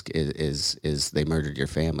scenario is they murdered your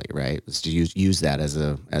family, right? Let's use that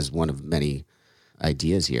as one of many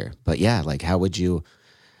ideas here. But yeah, like, how would you?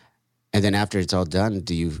 And then after it's all done,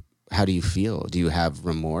 how do you feel? Do you have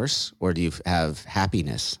remorse or do you have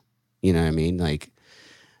happiness? You know what I mean? Like,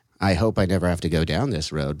 I hope I never have to go down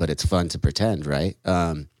this road, but it's fun to pretend, right?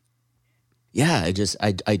 Yeah,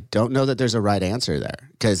 I don't know that there's a right answer there,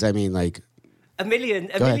 because I mean, like, a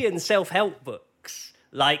million self-help books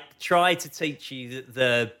try to teach you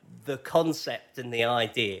that the concept and the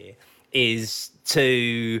idea is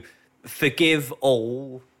to forgive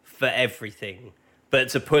all for everything, but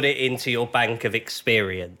to put it into your bank of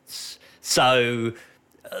experience. So,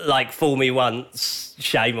 like, fool me once,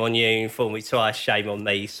 shame on you; fool me twice, shame on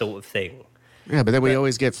me, sort of thing. Yeah, but then we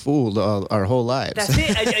always get fooled our whole lives. That's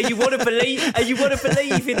it. And you want to believe,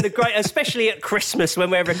 in the great, especially at Christmas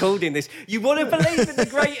when we're recording this. You want to believe in the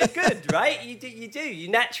greater good, right? You do. You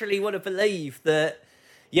naturally want to believe that,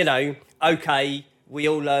 okay, we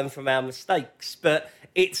all learn from our mistakes, but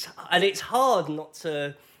it's hard not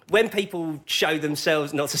to. When people show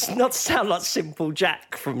themselves, not to sound like Simple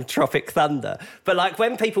Jack from Tropic Thunder, but like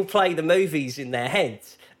when people play the movies in their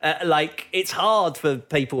heads, it's hard for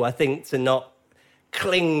people, I think, to not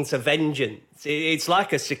cling to vengeance. It's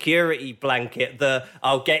like a security blanket, the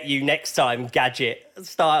 "I'll get you next time" gadget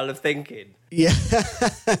style of thinking. Yeah,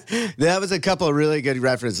 that was a couple of really good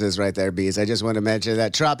references right there, Bees. I just want to mention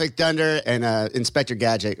that Tropic Thunder and Inspector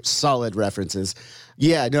Gadget, solid references.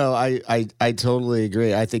 Yeah, no, I totally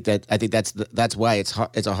agree. I think that's why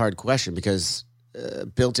it's a hard question, because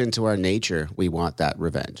built into our nature, we want that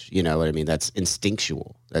revenge. You know what I mean? That's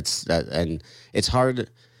instinctual. And it's hard.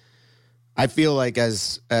 I feel like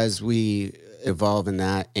as we evolve in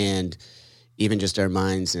that, and even just our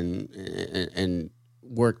minds and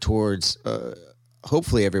work towards,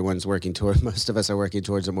 hopefully everyone's working toward, most of us are working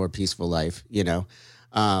towards a more peaceful life.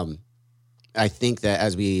 I think that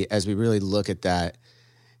as we really look at that,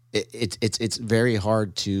 it's very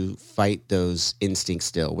hard to fight those instincts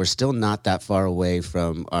still. We're still not that far away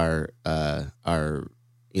from our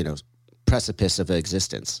precipice of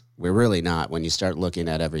existence. We're really not, when you start looking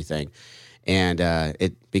at everything. And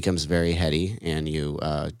it becomes very heady, and you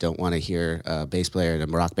don't want to hear a bass player in a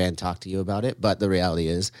rock band talk to you about it. But the reality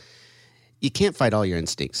is, you can't fight all your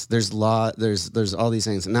instincts. There's all these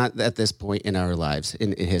things, not at this point in our lives,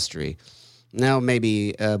 in history. Now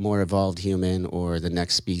maybe a more evolved human or the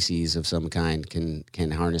next species of some kind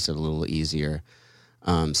can harness it a little easier.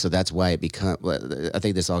 So that's why I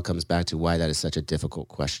think this all comes back to why that is such a difficult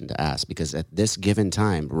question to ask, because at this given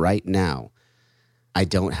time, right now, I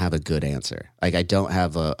don't have a good answer. Like, I don't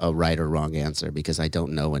have a right or wrong answer, because I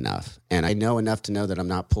don't know enough. And I know enough to know that I'm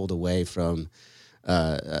not pulled away from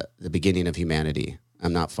the beginning of humanity.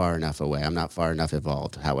 I'm not far enough away. I'm not far enough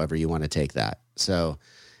evolved, however you want to take that. So,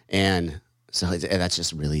 And so that's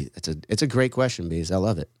just really, it's a great question, Bees. I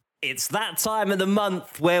love it. It's that time of the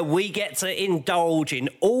month where we get to indulge in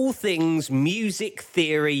all things music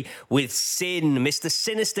theory with Syn. Mr.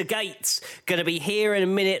 Synyster Gates going to be here in a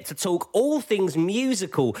minute to talk all things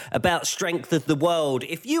musical about Strength of the World.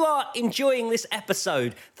 If you are enjoying this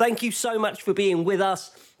episode, thank you so much for being with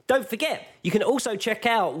us. Don't forget, you can also check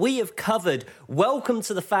out, we have covered Welcome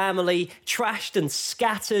to the Family, Trashed and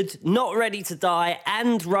Scattered, Not Ready to Die,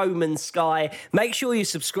 and Roman Sky. Make sure you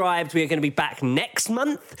subscribed. We are going to be back next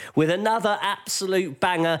month with another absolute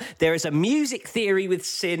banger. There is a music theory with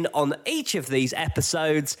Syn on each of these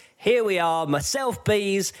episodes. Here we are, myself,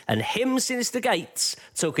 Bees, and him, Synyster Gates,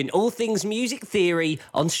 talking all things music theory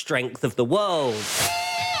on Strength of the World.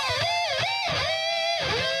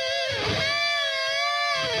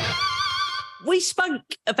 We spoke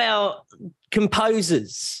about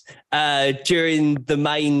composers during the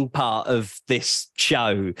main part of this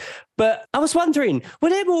show, but I was wondering, were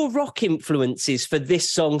there more rock influences for this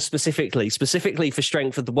song specifically for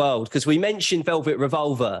Strength of the World? Because we mentioned Velvet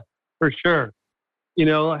Revolver. For sure. You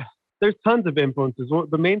know, there's tons of influences.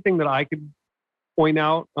 The main thing that I could point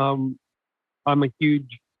out, I'm a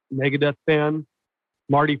huge Megadeth fan.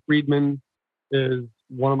 Marty Friedman is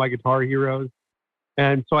one of my guitar heroes.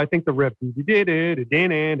 And so I think the riff, I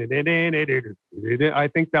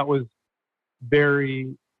think that was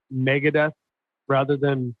very Megadeth rather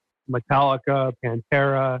than Metallica,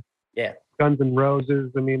 Pantera, Guns N'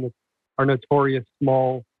 Roses. I mean, it's our notorious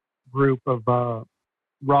small group of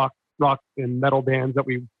rock and metal bands that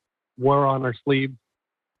we wore on our sleeves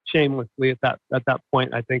shamelessly at that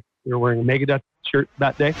point. I think we were wearing a Megadeth shirt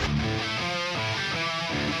that day.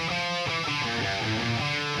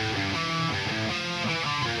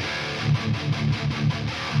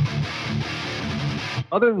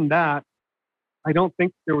 Other than that, I don't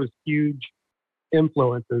think there was huge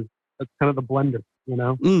influences. That's kind of the blender, you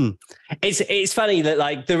know? It's funny that,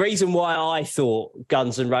 like, the reason why I thought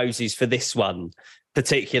Guns N' Roses for this one,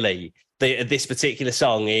 particularly, this particular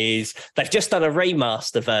song, is they've just done a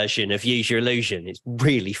remaster version of Use Your Illusion. It's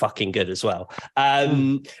really fucking good as well.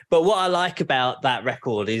 But what I like about that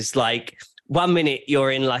record is, like, 1 minute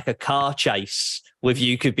you're in like a car chase with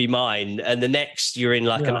You Could Be Mine, and the next you're in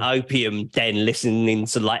like an opium den listening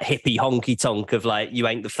to like hippie honky tonk of like You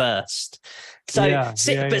Ain't the First. So,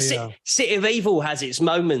 City of Evil has its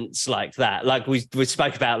moments like that. Like we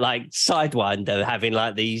spoke about, like Sidewinder having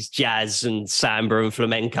like these jazz and samba and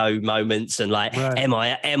flamenco moments, and like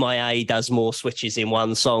MIA does more switches in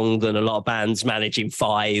one song than a lot of bands manage in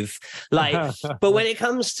 5. Like, but when it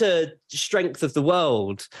comes to Strength of the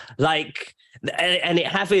World, like, and it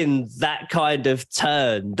having that kind of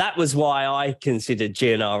turn, that was why I considered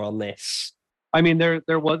GNR on this. I mean, there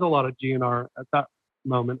was a lot of GNR at that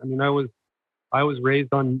moment. I mean, I was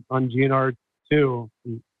raised on GNR too.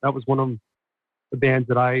 And that was one of the bands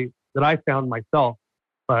that I found myself.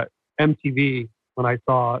 But MTV, when I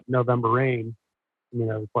saw November Rain, I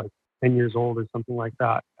mean, I was like 10 years old or something like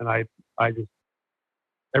that, and I just,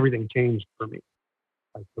 everything changed for me.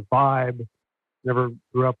 Like the vibe. Never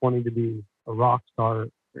grew up wanting to be a rock star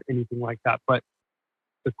or anything like that. But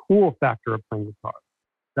the cool factor of playing guitar,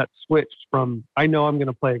 that switched from, I know I'm going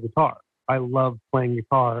to play a guitar. I love playing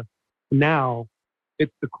guitar. Now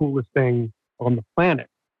it's the coolest thing on the planet.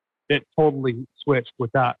 It totally switched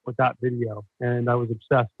with that video. And I was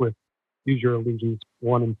obsessed with Use Your Illusions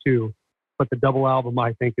 1 and 2. But the double album,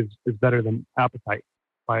 I think, is better than Appetite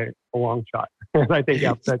by a long shot. And I think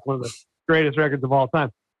Appetite's one of the greatest records of all time.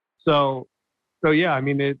 So yeah, I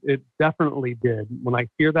mean, it definitely did. When I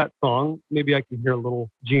hear that song, maybe I can hear a little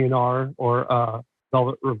GNR or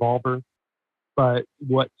Velvet Revolver. But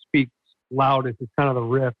what speaks loudest is kind of the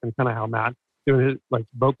riff and kind of how Matt's doing his like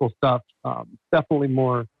vocal stuff. Definitely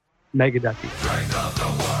more Megadeth-y. Strength of the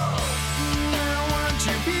world. I want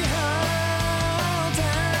to be held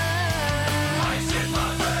down. I sit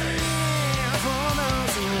my face for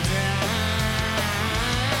those who die.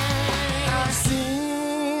 I've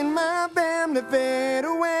seen my family fade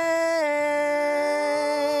away.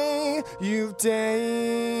 You've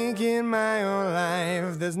taken my own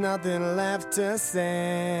life. There's nothing left to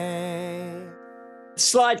say.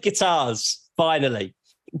 Slide guitars, finally.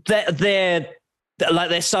 They're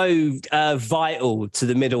so vital to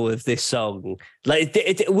the middle of this song. Like,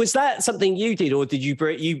 was that something you did, or did you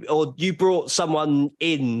brought someone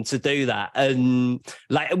in to do that? And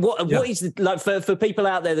like, what is like for people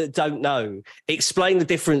out there that don't know? Explain the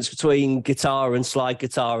difference between guitar and slide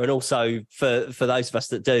guitar, and also for those of us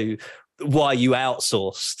that do, why you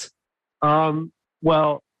outsourced.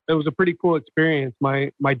 Well, it was a pretty cool experience.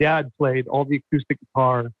 My dad played all the acoustic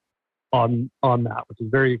guitar on that, which is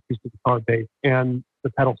very acoustic guitar based, and the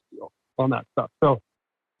pedal steel on that stuff. So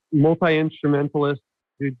multi-instrumentalist,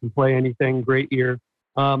 dude can play anything, great ear.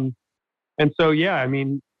 And so, yeah, I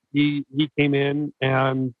mean, he came in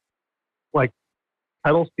and like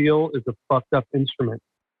pedal steel is a fucked up instrument.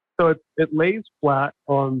 So it lays flat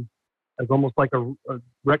on as almost like a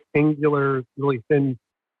rectangular, really thin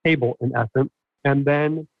table in essence. And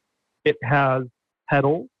then it has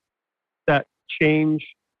pedals that change,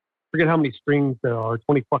 forget how many strings there are,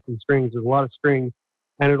 20 fucking strings. There's a lot of strings.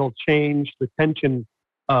 And it'll change the tension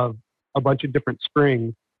of a bunch of different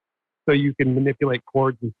strings so you can manipulate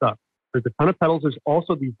chords and stuff. There's a ton of pedals. There's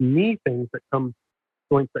also these knee things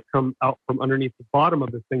joints that come out from underneath the bottom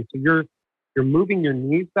of this thing. So you're moving your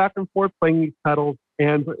knees back and forth playing these pedals,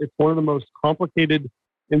 and it's one of the most complicated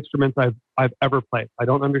instruments I've ever played. I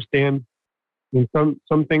don't understand. I mean,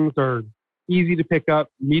 some things are easy to pick up,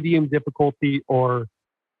 medium difficulty, or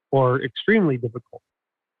extremely difficult.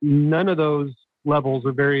 None of those levels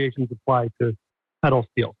or variations apply to pedal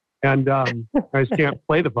steel, and I just can't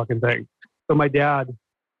play the fucking thing. So my dad,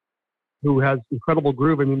 who has incredible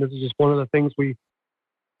groove, I mean, this is just one of the things we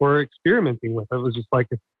were experimenting with. It was just like,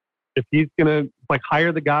 if he's gonna like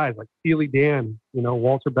hire the guys like Steely Dan,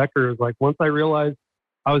 Walter Becker is like, once I realized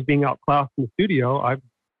I was being outclassed in the studio, I've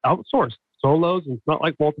outsourced solos, and it's not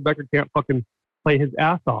like Walter Becker can't fucking play his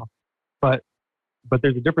ass off, but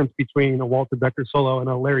there's a difference between a Walter Becker solo and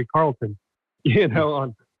a Larry Carlton,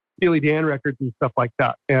 on Steely Dan records and stuff like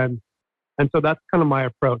that. And so that's kind of my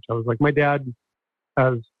approach. I was like, my dad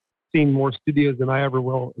has seen more studios than I ever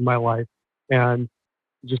will in my life, and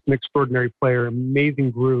just an extraordinary player,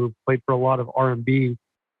 amazing groove, played for a lot of R&B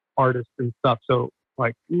artists and stuff. So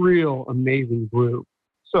like real amazing groove.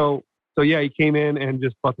 So yeah, he came in and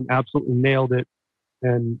just fucking absolutely nailed it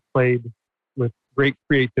and played with great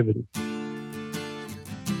creativity.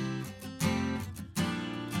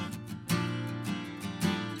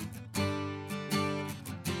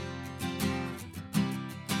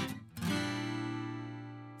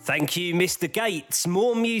 Thank you, Mr. Gates.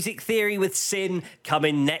 More music theory with Syn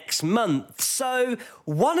coming next month. So,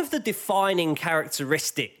 one of the defining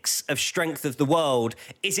characteristics of Strength of the World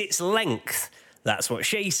is its length. That's what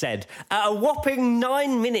she said. At a whopping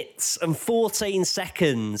 9 minutes and 14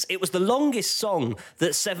 seconds, it was the longest song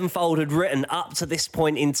that Sevenfold had written up to this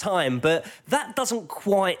point in time, but that doesn't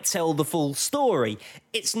quite tell the full story.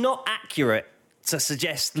 It's not accurate to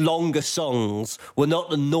suggest longer songs were not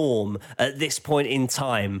the norm at this point in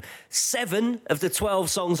time. 7 of the 12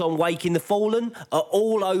 songs on Waking the Fallen are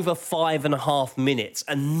all over 5.5 minutes,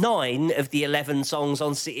 and 9 of the 11 songs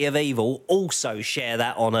on City of Evil also share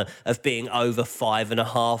that honour of being over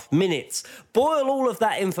 5.5 minutes. Boil all of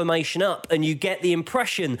that information up and you get the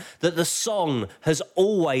impression that the song has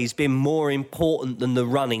always been more important than the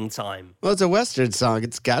running time. Well, it's a Western song.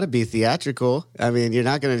 It's got to be theatrical. I mean, you're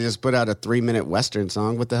not going to just put out a 3-minute Western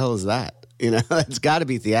song. What the hell is that? It's got to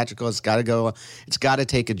be theatrical. It's got to go. It's got to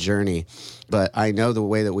take a journey. But I know the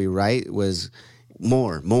way that we write was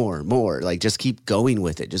more. Like, just keep going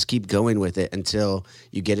with it. Just keep going with it until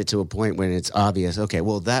you get it to a point when it's obvious. Okay,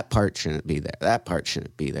 well, that part shouldn't be there. That part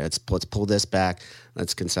shouldn't be there. Let's pull this back.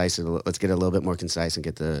 Let's concise it. Let's get a little bit more concise and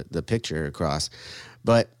get the picture across.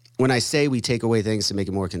 But when I say we take away things to make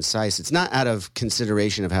it more concise, it's not out of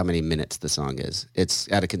consideration of how many minutes the song is.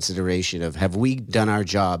 It's out of consideration of, have we done our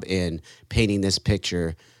job in painting this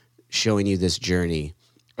picture, showing you this journey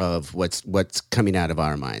of what's coming out of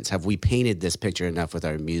our minds? Have we painted this picture enough with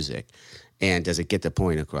our music? And does it get the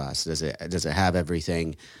point across? Does it have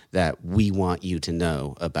everything that we want you to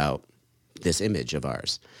know about this image of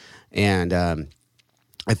ours? And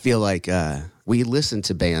I feel like we listen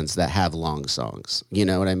to bands that have long songs. You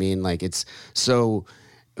know what I mean? Like, it's so,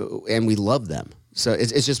 and we love them. So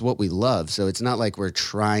it's just what we love. So it's not like we're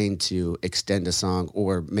trying to extend a song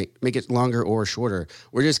or make it longer or shorter.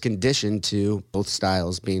 We're just conditioned to both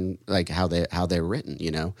styles being like how they're written.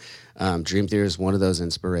 Dream Theater is one of those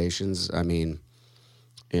inspirations. I mean,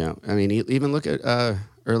 even look at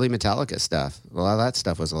early Metallica stuff. A lot of that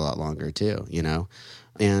stuff was a lot longer too.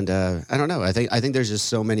 And I don't know. I think there's just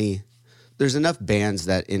so many. There's enough bands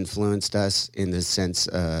that influenced us in the sense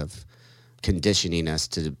of conditioning us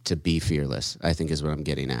to be fearless, I think is what I'm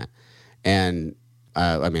getting at. And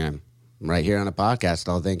I'm right here on a podcast.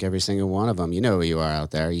 I'll thank every single one of them. You know who you are out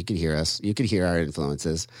there. You could hear us. You could hear our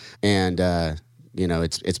influences. And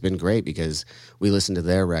it's been great because we listen to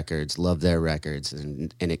their records, love their records,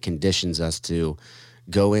 and it conditions us to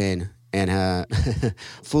go in and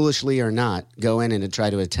foolishly or not, go in and try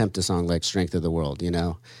to attempt a song like Strength of the World,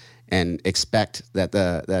 and expect that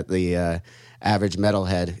the average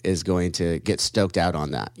metalhead is going to get stoked out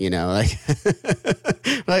on that, you know, like,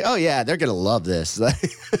 like, oh yeah, they're going to love this.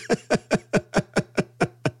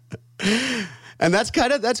 And that's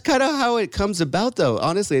kind of how it comes about, though.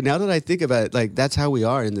 Honestly, now that I think about it, like that's how we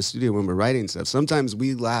are in the studio when we're writing stuff. Sometimes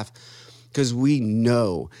we laugh because we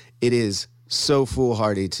know it is so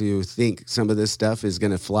foolhardy to think some of this stuff is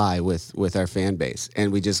going to fly with our fan base,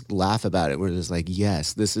 and we just laugh about it. We're just like,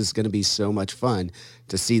 yes, this is going to be so much fun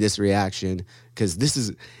to see this reaction, because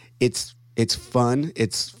it's fun.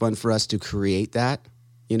 It's fun for us to create that.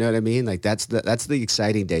 You know what I mean? Like that's the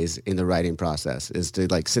exciting days in the writing process, is to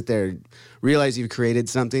like sit there, realize you've created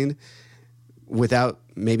something without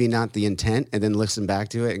maybe not the intent, and then listen back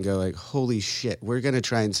to it and go like, holy shit, we're going to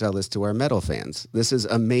try and sell this to our metal fans. This is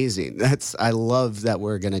amazing. I love that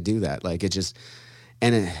we're going to do that. Like it just,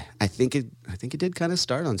 and I think it did kind of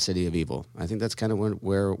start on City of Evil. I think that's kind of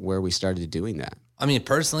where we started doing that. I mean,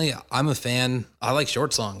 personally, I'm a fan. I like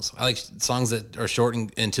short songs. I like songs that are short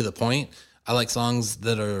and to the point. I like songs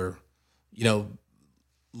that are, you know,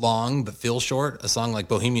 long but feel short. A song like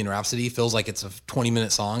Bohemian Rhapsody feels like it's a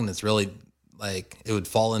 20-minute song, and it's really like it would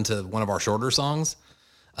fall into one of our shorter songs.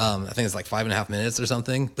 I think it's like 5.5 minutes or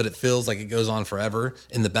something, but it feels like it goes on forever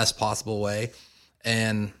in the best possible way.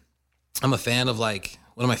 And I'm a fan of, like,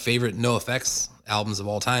 one of my favorite NoFX albums of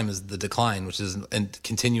all time is The Decline, which is a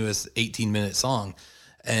continuous 18-minute song.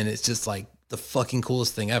 And it's just like the fucking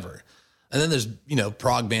coolest thing ever. And then there's, you know,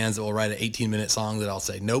 prog bands that will write an 18-minute song that I'll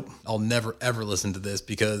say, nope, I'll never, ever listen to this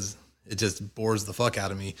because it just bores the fuck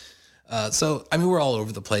out of me. So, I mean, we're all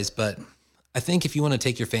over the place, but I think if you want to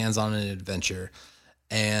take your fans on an adventure,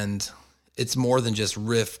 and it's more than just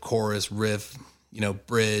riff, chorus, riff, you know,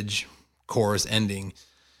 bridge, chorus, ending,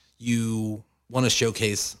 you want to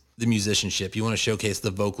showcase the musicianship. You want to showcase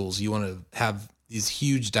the vocals. You want to have these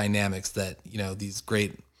huge dynamics that, you know, these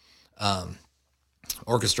great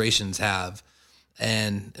orchestrations have.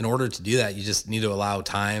 And in order to do that, you just need to allow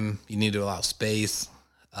time. You need to allow space.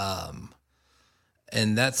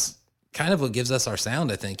 And that's kind of what gives us our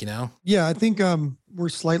sound, I think, you know? Yeah, I think we're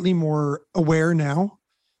slightly more aware now,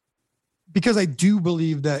 because I do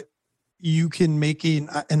believe that you can make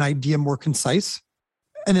an idea more concise.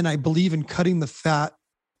 And then I believe in cutting the fat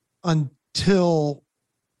until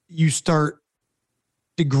you start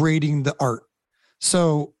degrading the art.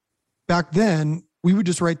 So back then, we would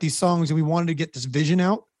just write these songs and we wanted to get this vision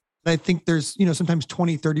out. I think there's, you know, sometimes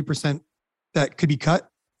 20, 30% that could be cut.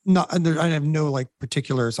 I have no like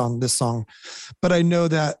particulars on this song, but I know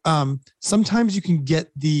that sometimes you can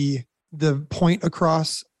get the point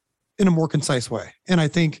across in a more concise way. And I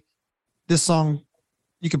think this song,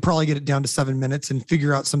 you could probably get it down to 7 minutes and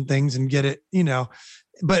figure out some things and get it, you know,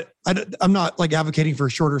 but I'm not like advocating for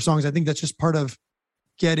shorter songs. I think that's just part of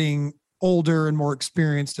getting older and more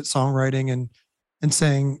experienced at songwriting and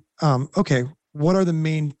saying, okay, what are the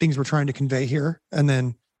main things we're trying to convey here? And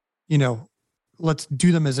then, you know, let's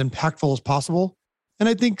do them as impactful as possible. And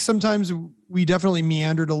I think sometimes we definitely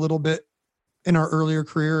meandered a little bit in our earlier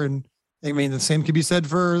career. And I mean, the same could be said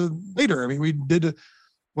for later. I mean, we did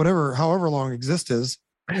however long Exist is.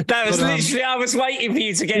 That was literally, I was waiting for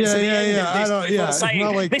you to get to the end of this.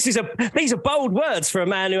 Saying, like, these are bold words for a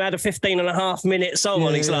man who had a 15.5-minute song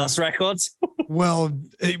on his last records. Well,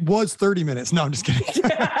 it was 30 minutes. No, I'm just kidding.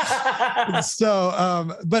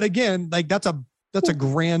 So, but again, like that's a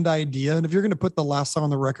grand idea. And if you're going to put the last song on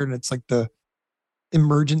the record and it's like the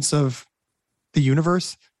emergence of the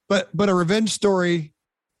universe, but a revenge story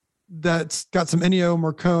that's got some Ennio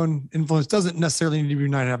Morricone influence doesn't necessarily need to be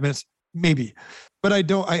 9.5 minutes, maybe. But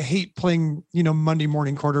I hate playing, you know, Monday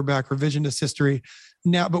morning quarterback, revisionist history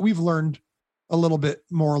now, but we've learned a little bit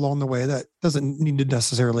more along the way that doesn't need to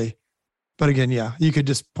necessarily. But again, yeah, you could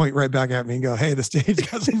just point right back at me and go, hey, the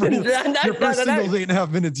stage got some pretty, your first single's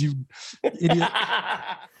 8.5 minutes, you idiot.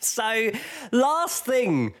 So last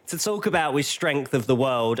thing to talk about with Strength of the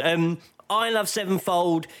World. I love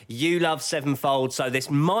Sevenfold, you love Sevenfold, so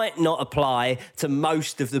this might not apply to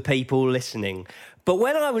most of the people listening. But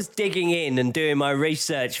when I was digging in and doing my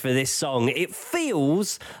research for this song, it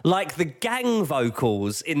feels like the gang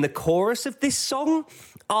vocals in the chorus of this song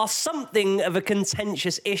are something of a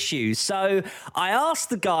contentious issue. So I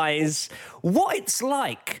asked the guys what it's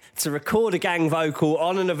like to record a gang vocal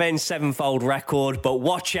on an Avenged Sevenfold record, but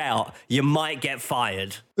watch out, you might get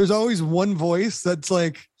fired. There's always one voice that's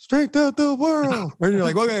like, strength of the world. And you're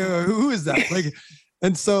like, okay, who is that? Like,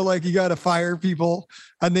 and so like you got to fire people,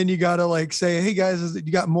 and then you got to like say, hey guys,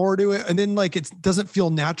 you got more to it. And then like it doesn't feel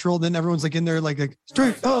natural. Then everyone's like in there like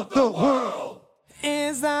strength of the world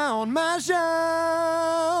is on my shoulders.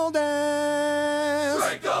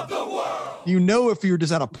 Strength of the world. You know, if you were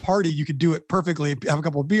just at a party, you could do it perfectly, have a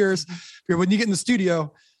couple of beers. But when you get in the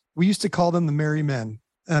studio, we used to call them the Merry Men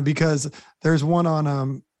because there's one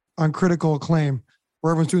on Critical Acclaim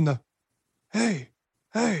where everyone's doing the, hey,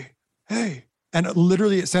 hey, hey. And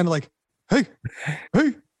literally it sounded like, hey,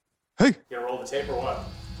 hey, hey. You gonna roll the tape or what?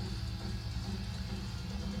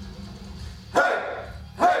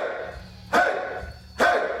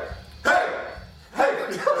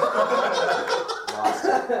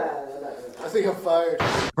 I think I'm fired.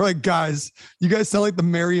 We're like, guys, you guys sound like the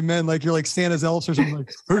Merry Men, like you're like Santa's elves or something.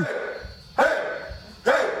 Like,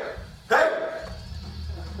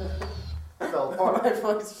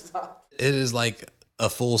 It is like a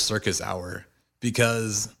full circus hour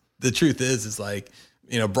because the truth is like,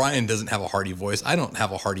 you know, Brian doesn't have a hearty voice. I don't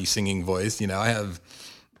have a hearty singing voice. You know, I have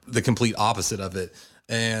the complete opposite of it.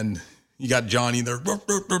 And you got Johnny there.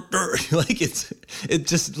 Like it's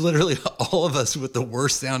just literally all of us with the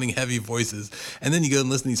worst sounding heavy voices. And then you go and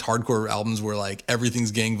listen to these hardcore albums where like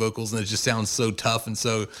everything's gang vocals and it just sounds so tough. And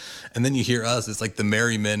then you hear us, it's like the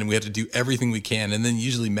Merry Men and we have to do everything we can. And then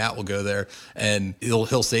usually Matt will go there and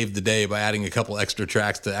he'll save the day by adding a couple extra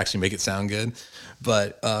tracks to actually make it sound good.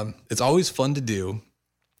 But it's always fun to do.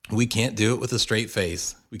 We can't do it with a straight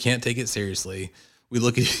face. We can't take it seriously. We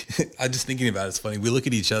look at, I'm just thinking about it, it's funny. We look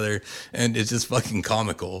at each other and it's just fucking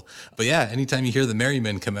comical. But yeah, anytime you hear the Merry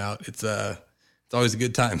Men come out, it's always a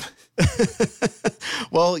good time.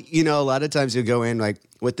 Well, you know, a lot of times you'll go in like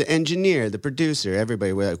with the engineer, the producer,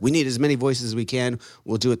 everybody. We're like, we need as many voices as we can.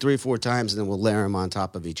 We'll do it 3 or 4 times and then we'll layer them on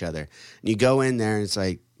top of each other. And you go in there and it's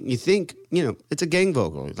like, you think, you know, it's a gang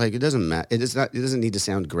vocal. Like it doesn't matter. It doesn't need to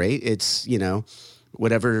sound great. It's, you know,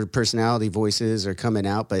 whatever personality voices are coming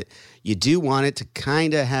out, but you do want it to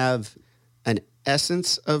kind of have an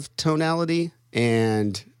essence of tonality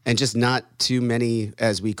and just not too many,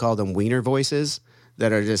 as we call them, wiener voices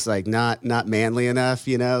that are just like not manly enough,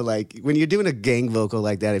 you know? Like when you're doing a gang vocal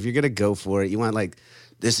like that, if you're going to go for it, you want like,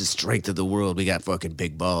 this is strength of the world. We got fucking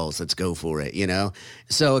big balls. Let's go for it, you know?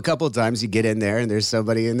 So a couple of times you get in there and there's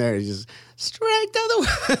somebody in there who's just strength of the world.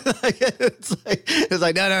 it's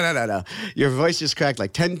like, no. Your voice just cracked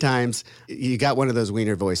like 10 times. You got one of those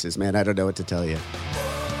wiener voices, man. I don't know what to tell you.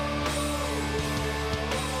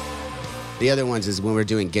 The other ones is when we're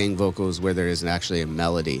doing gang vocals where there isn't actually a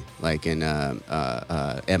melody, like in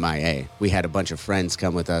MIA. We had a bunch of friends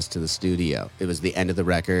come with us to the studio. It was the end of the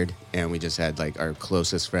record, and we just had like our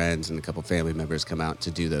closest friends and a couple family members come out to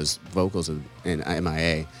do those vocals in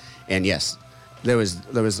MIA. And yes, there was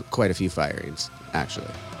quite a few firings, actually.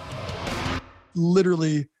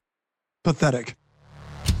 Literally pathetic.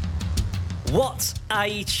 What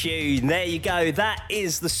a tune. There you go. That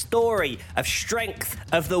is the story of Strength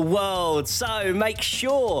of the World. So make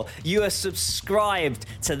sure you are subscribed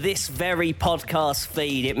to this very podcast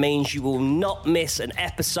feed. It means you will not miss an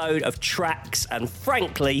episode of Tracks. And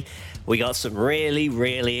frankly, we got some really,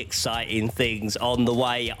 really exciting things on the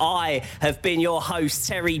way. I have been your host,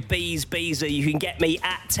 Terry Bees Beezer. You can get me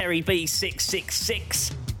at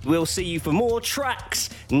TerryB666. We'll see you for more Tracks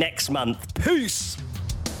next month. Peace.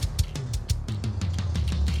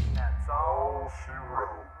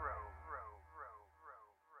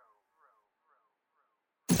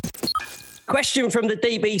 Question from the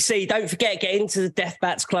DBC. Don't forget, get into the Death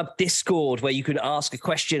Bats Club Discord where you can ask a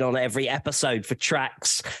question on every episode for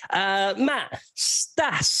Tracks. Matt,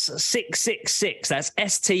 Stas666, that's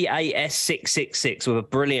STAS666, with a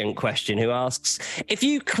brilliant question, who asks, if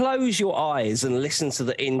you close your eyes and listen to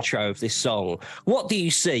the intro of this song, what do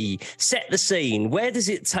you see? Set the scene. Where does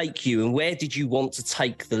it take you and where did you want to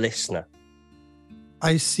take the listener?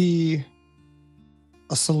 I see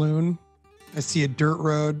a saloon. I see a dirt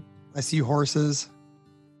road. I see horses,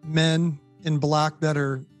 men in black that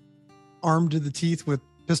are armed to the teeth with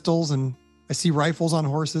pistols, and I see rifles on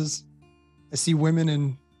horses. I see women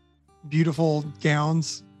in beautiful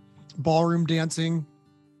gowns, ballroom dancing,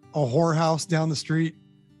 a whorehouse down the street.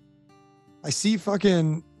 I see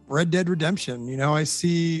fucking Red Dead Redemption. You know, I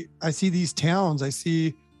see these towns. I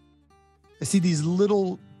see these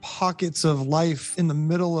little pockets of life in the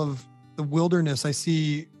middle of the wilderness. I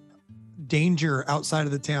see danger outside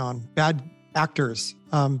of the town, bad actors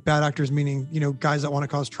meaning, you know, guys that want to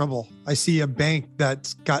cause trouble. I see a bank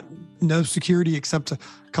that's got no security except a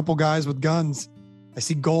couple guys with guns. I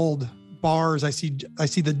see gold bars. I see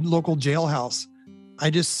the local jailhouse.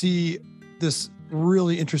 I just see this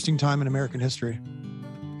really interesting time in American history.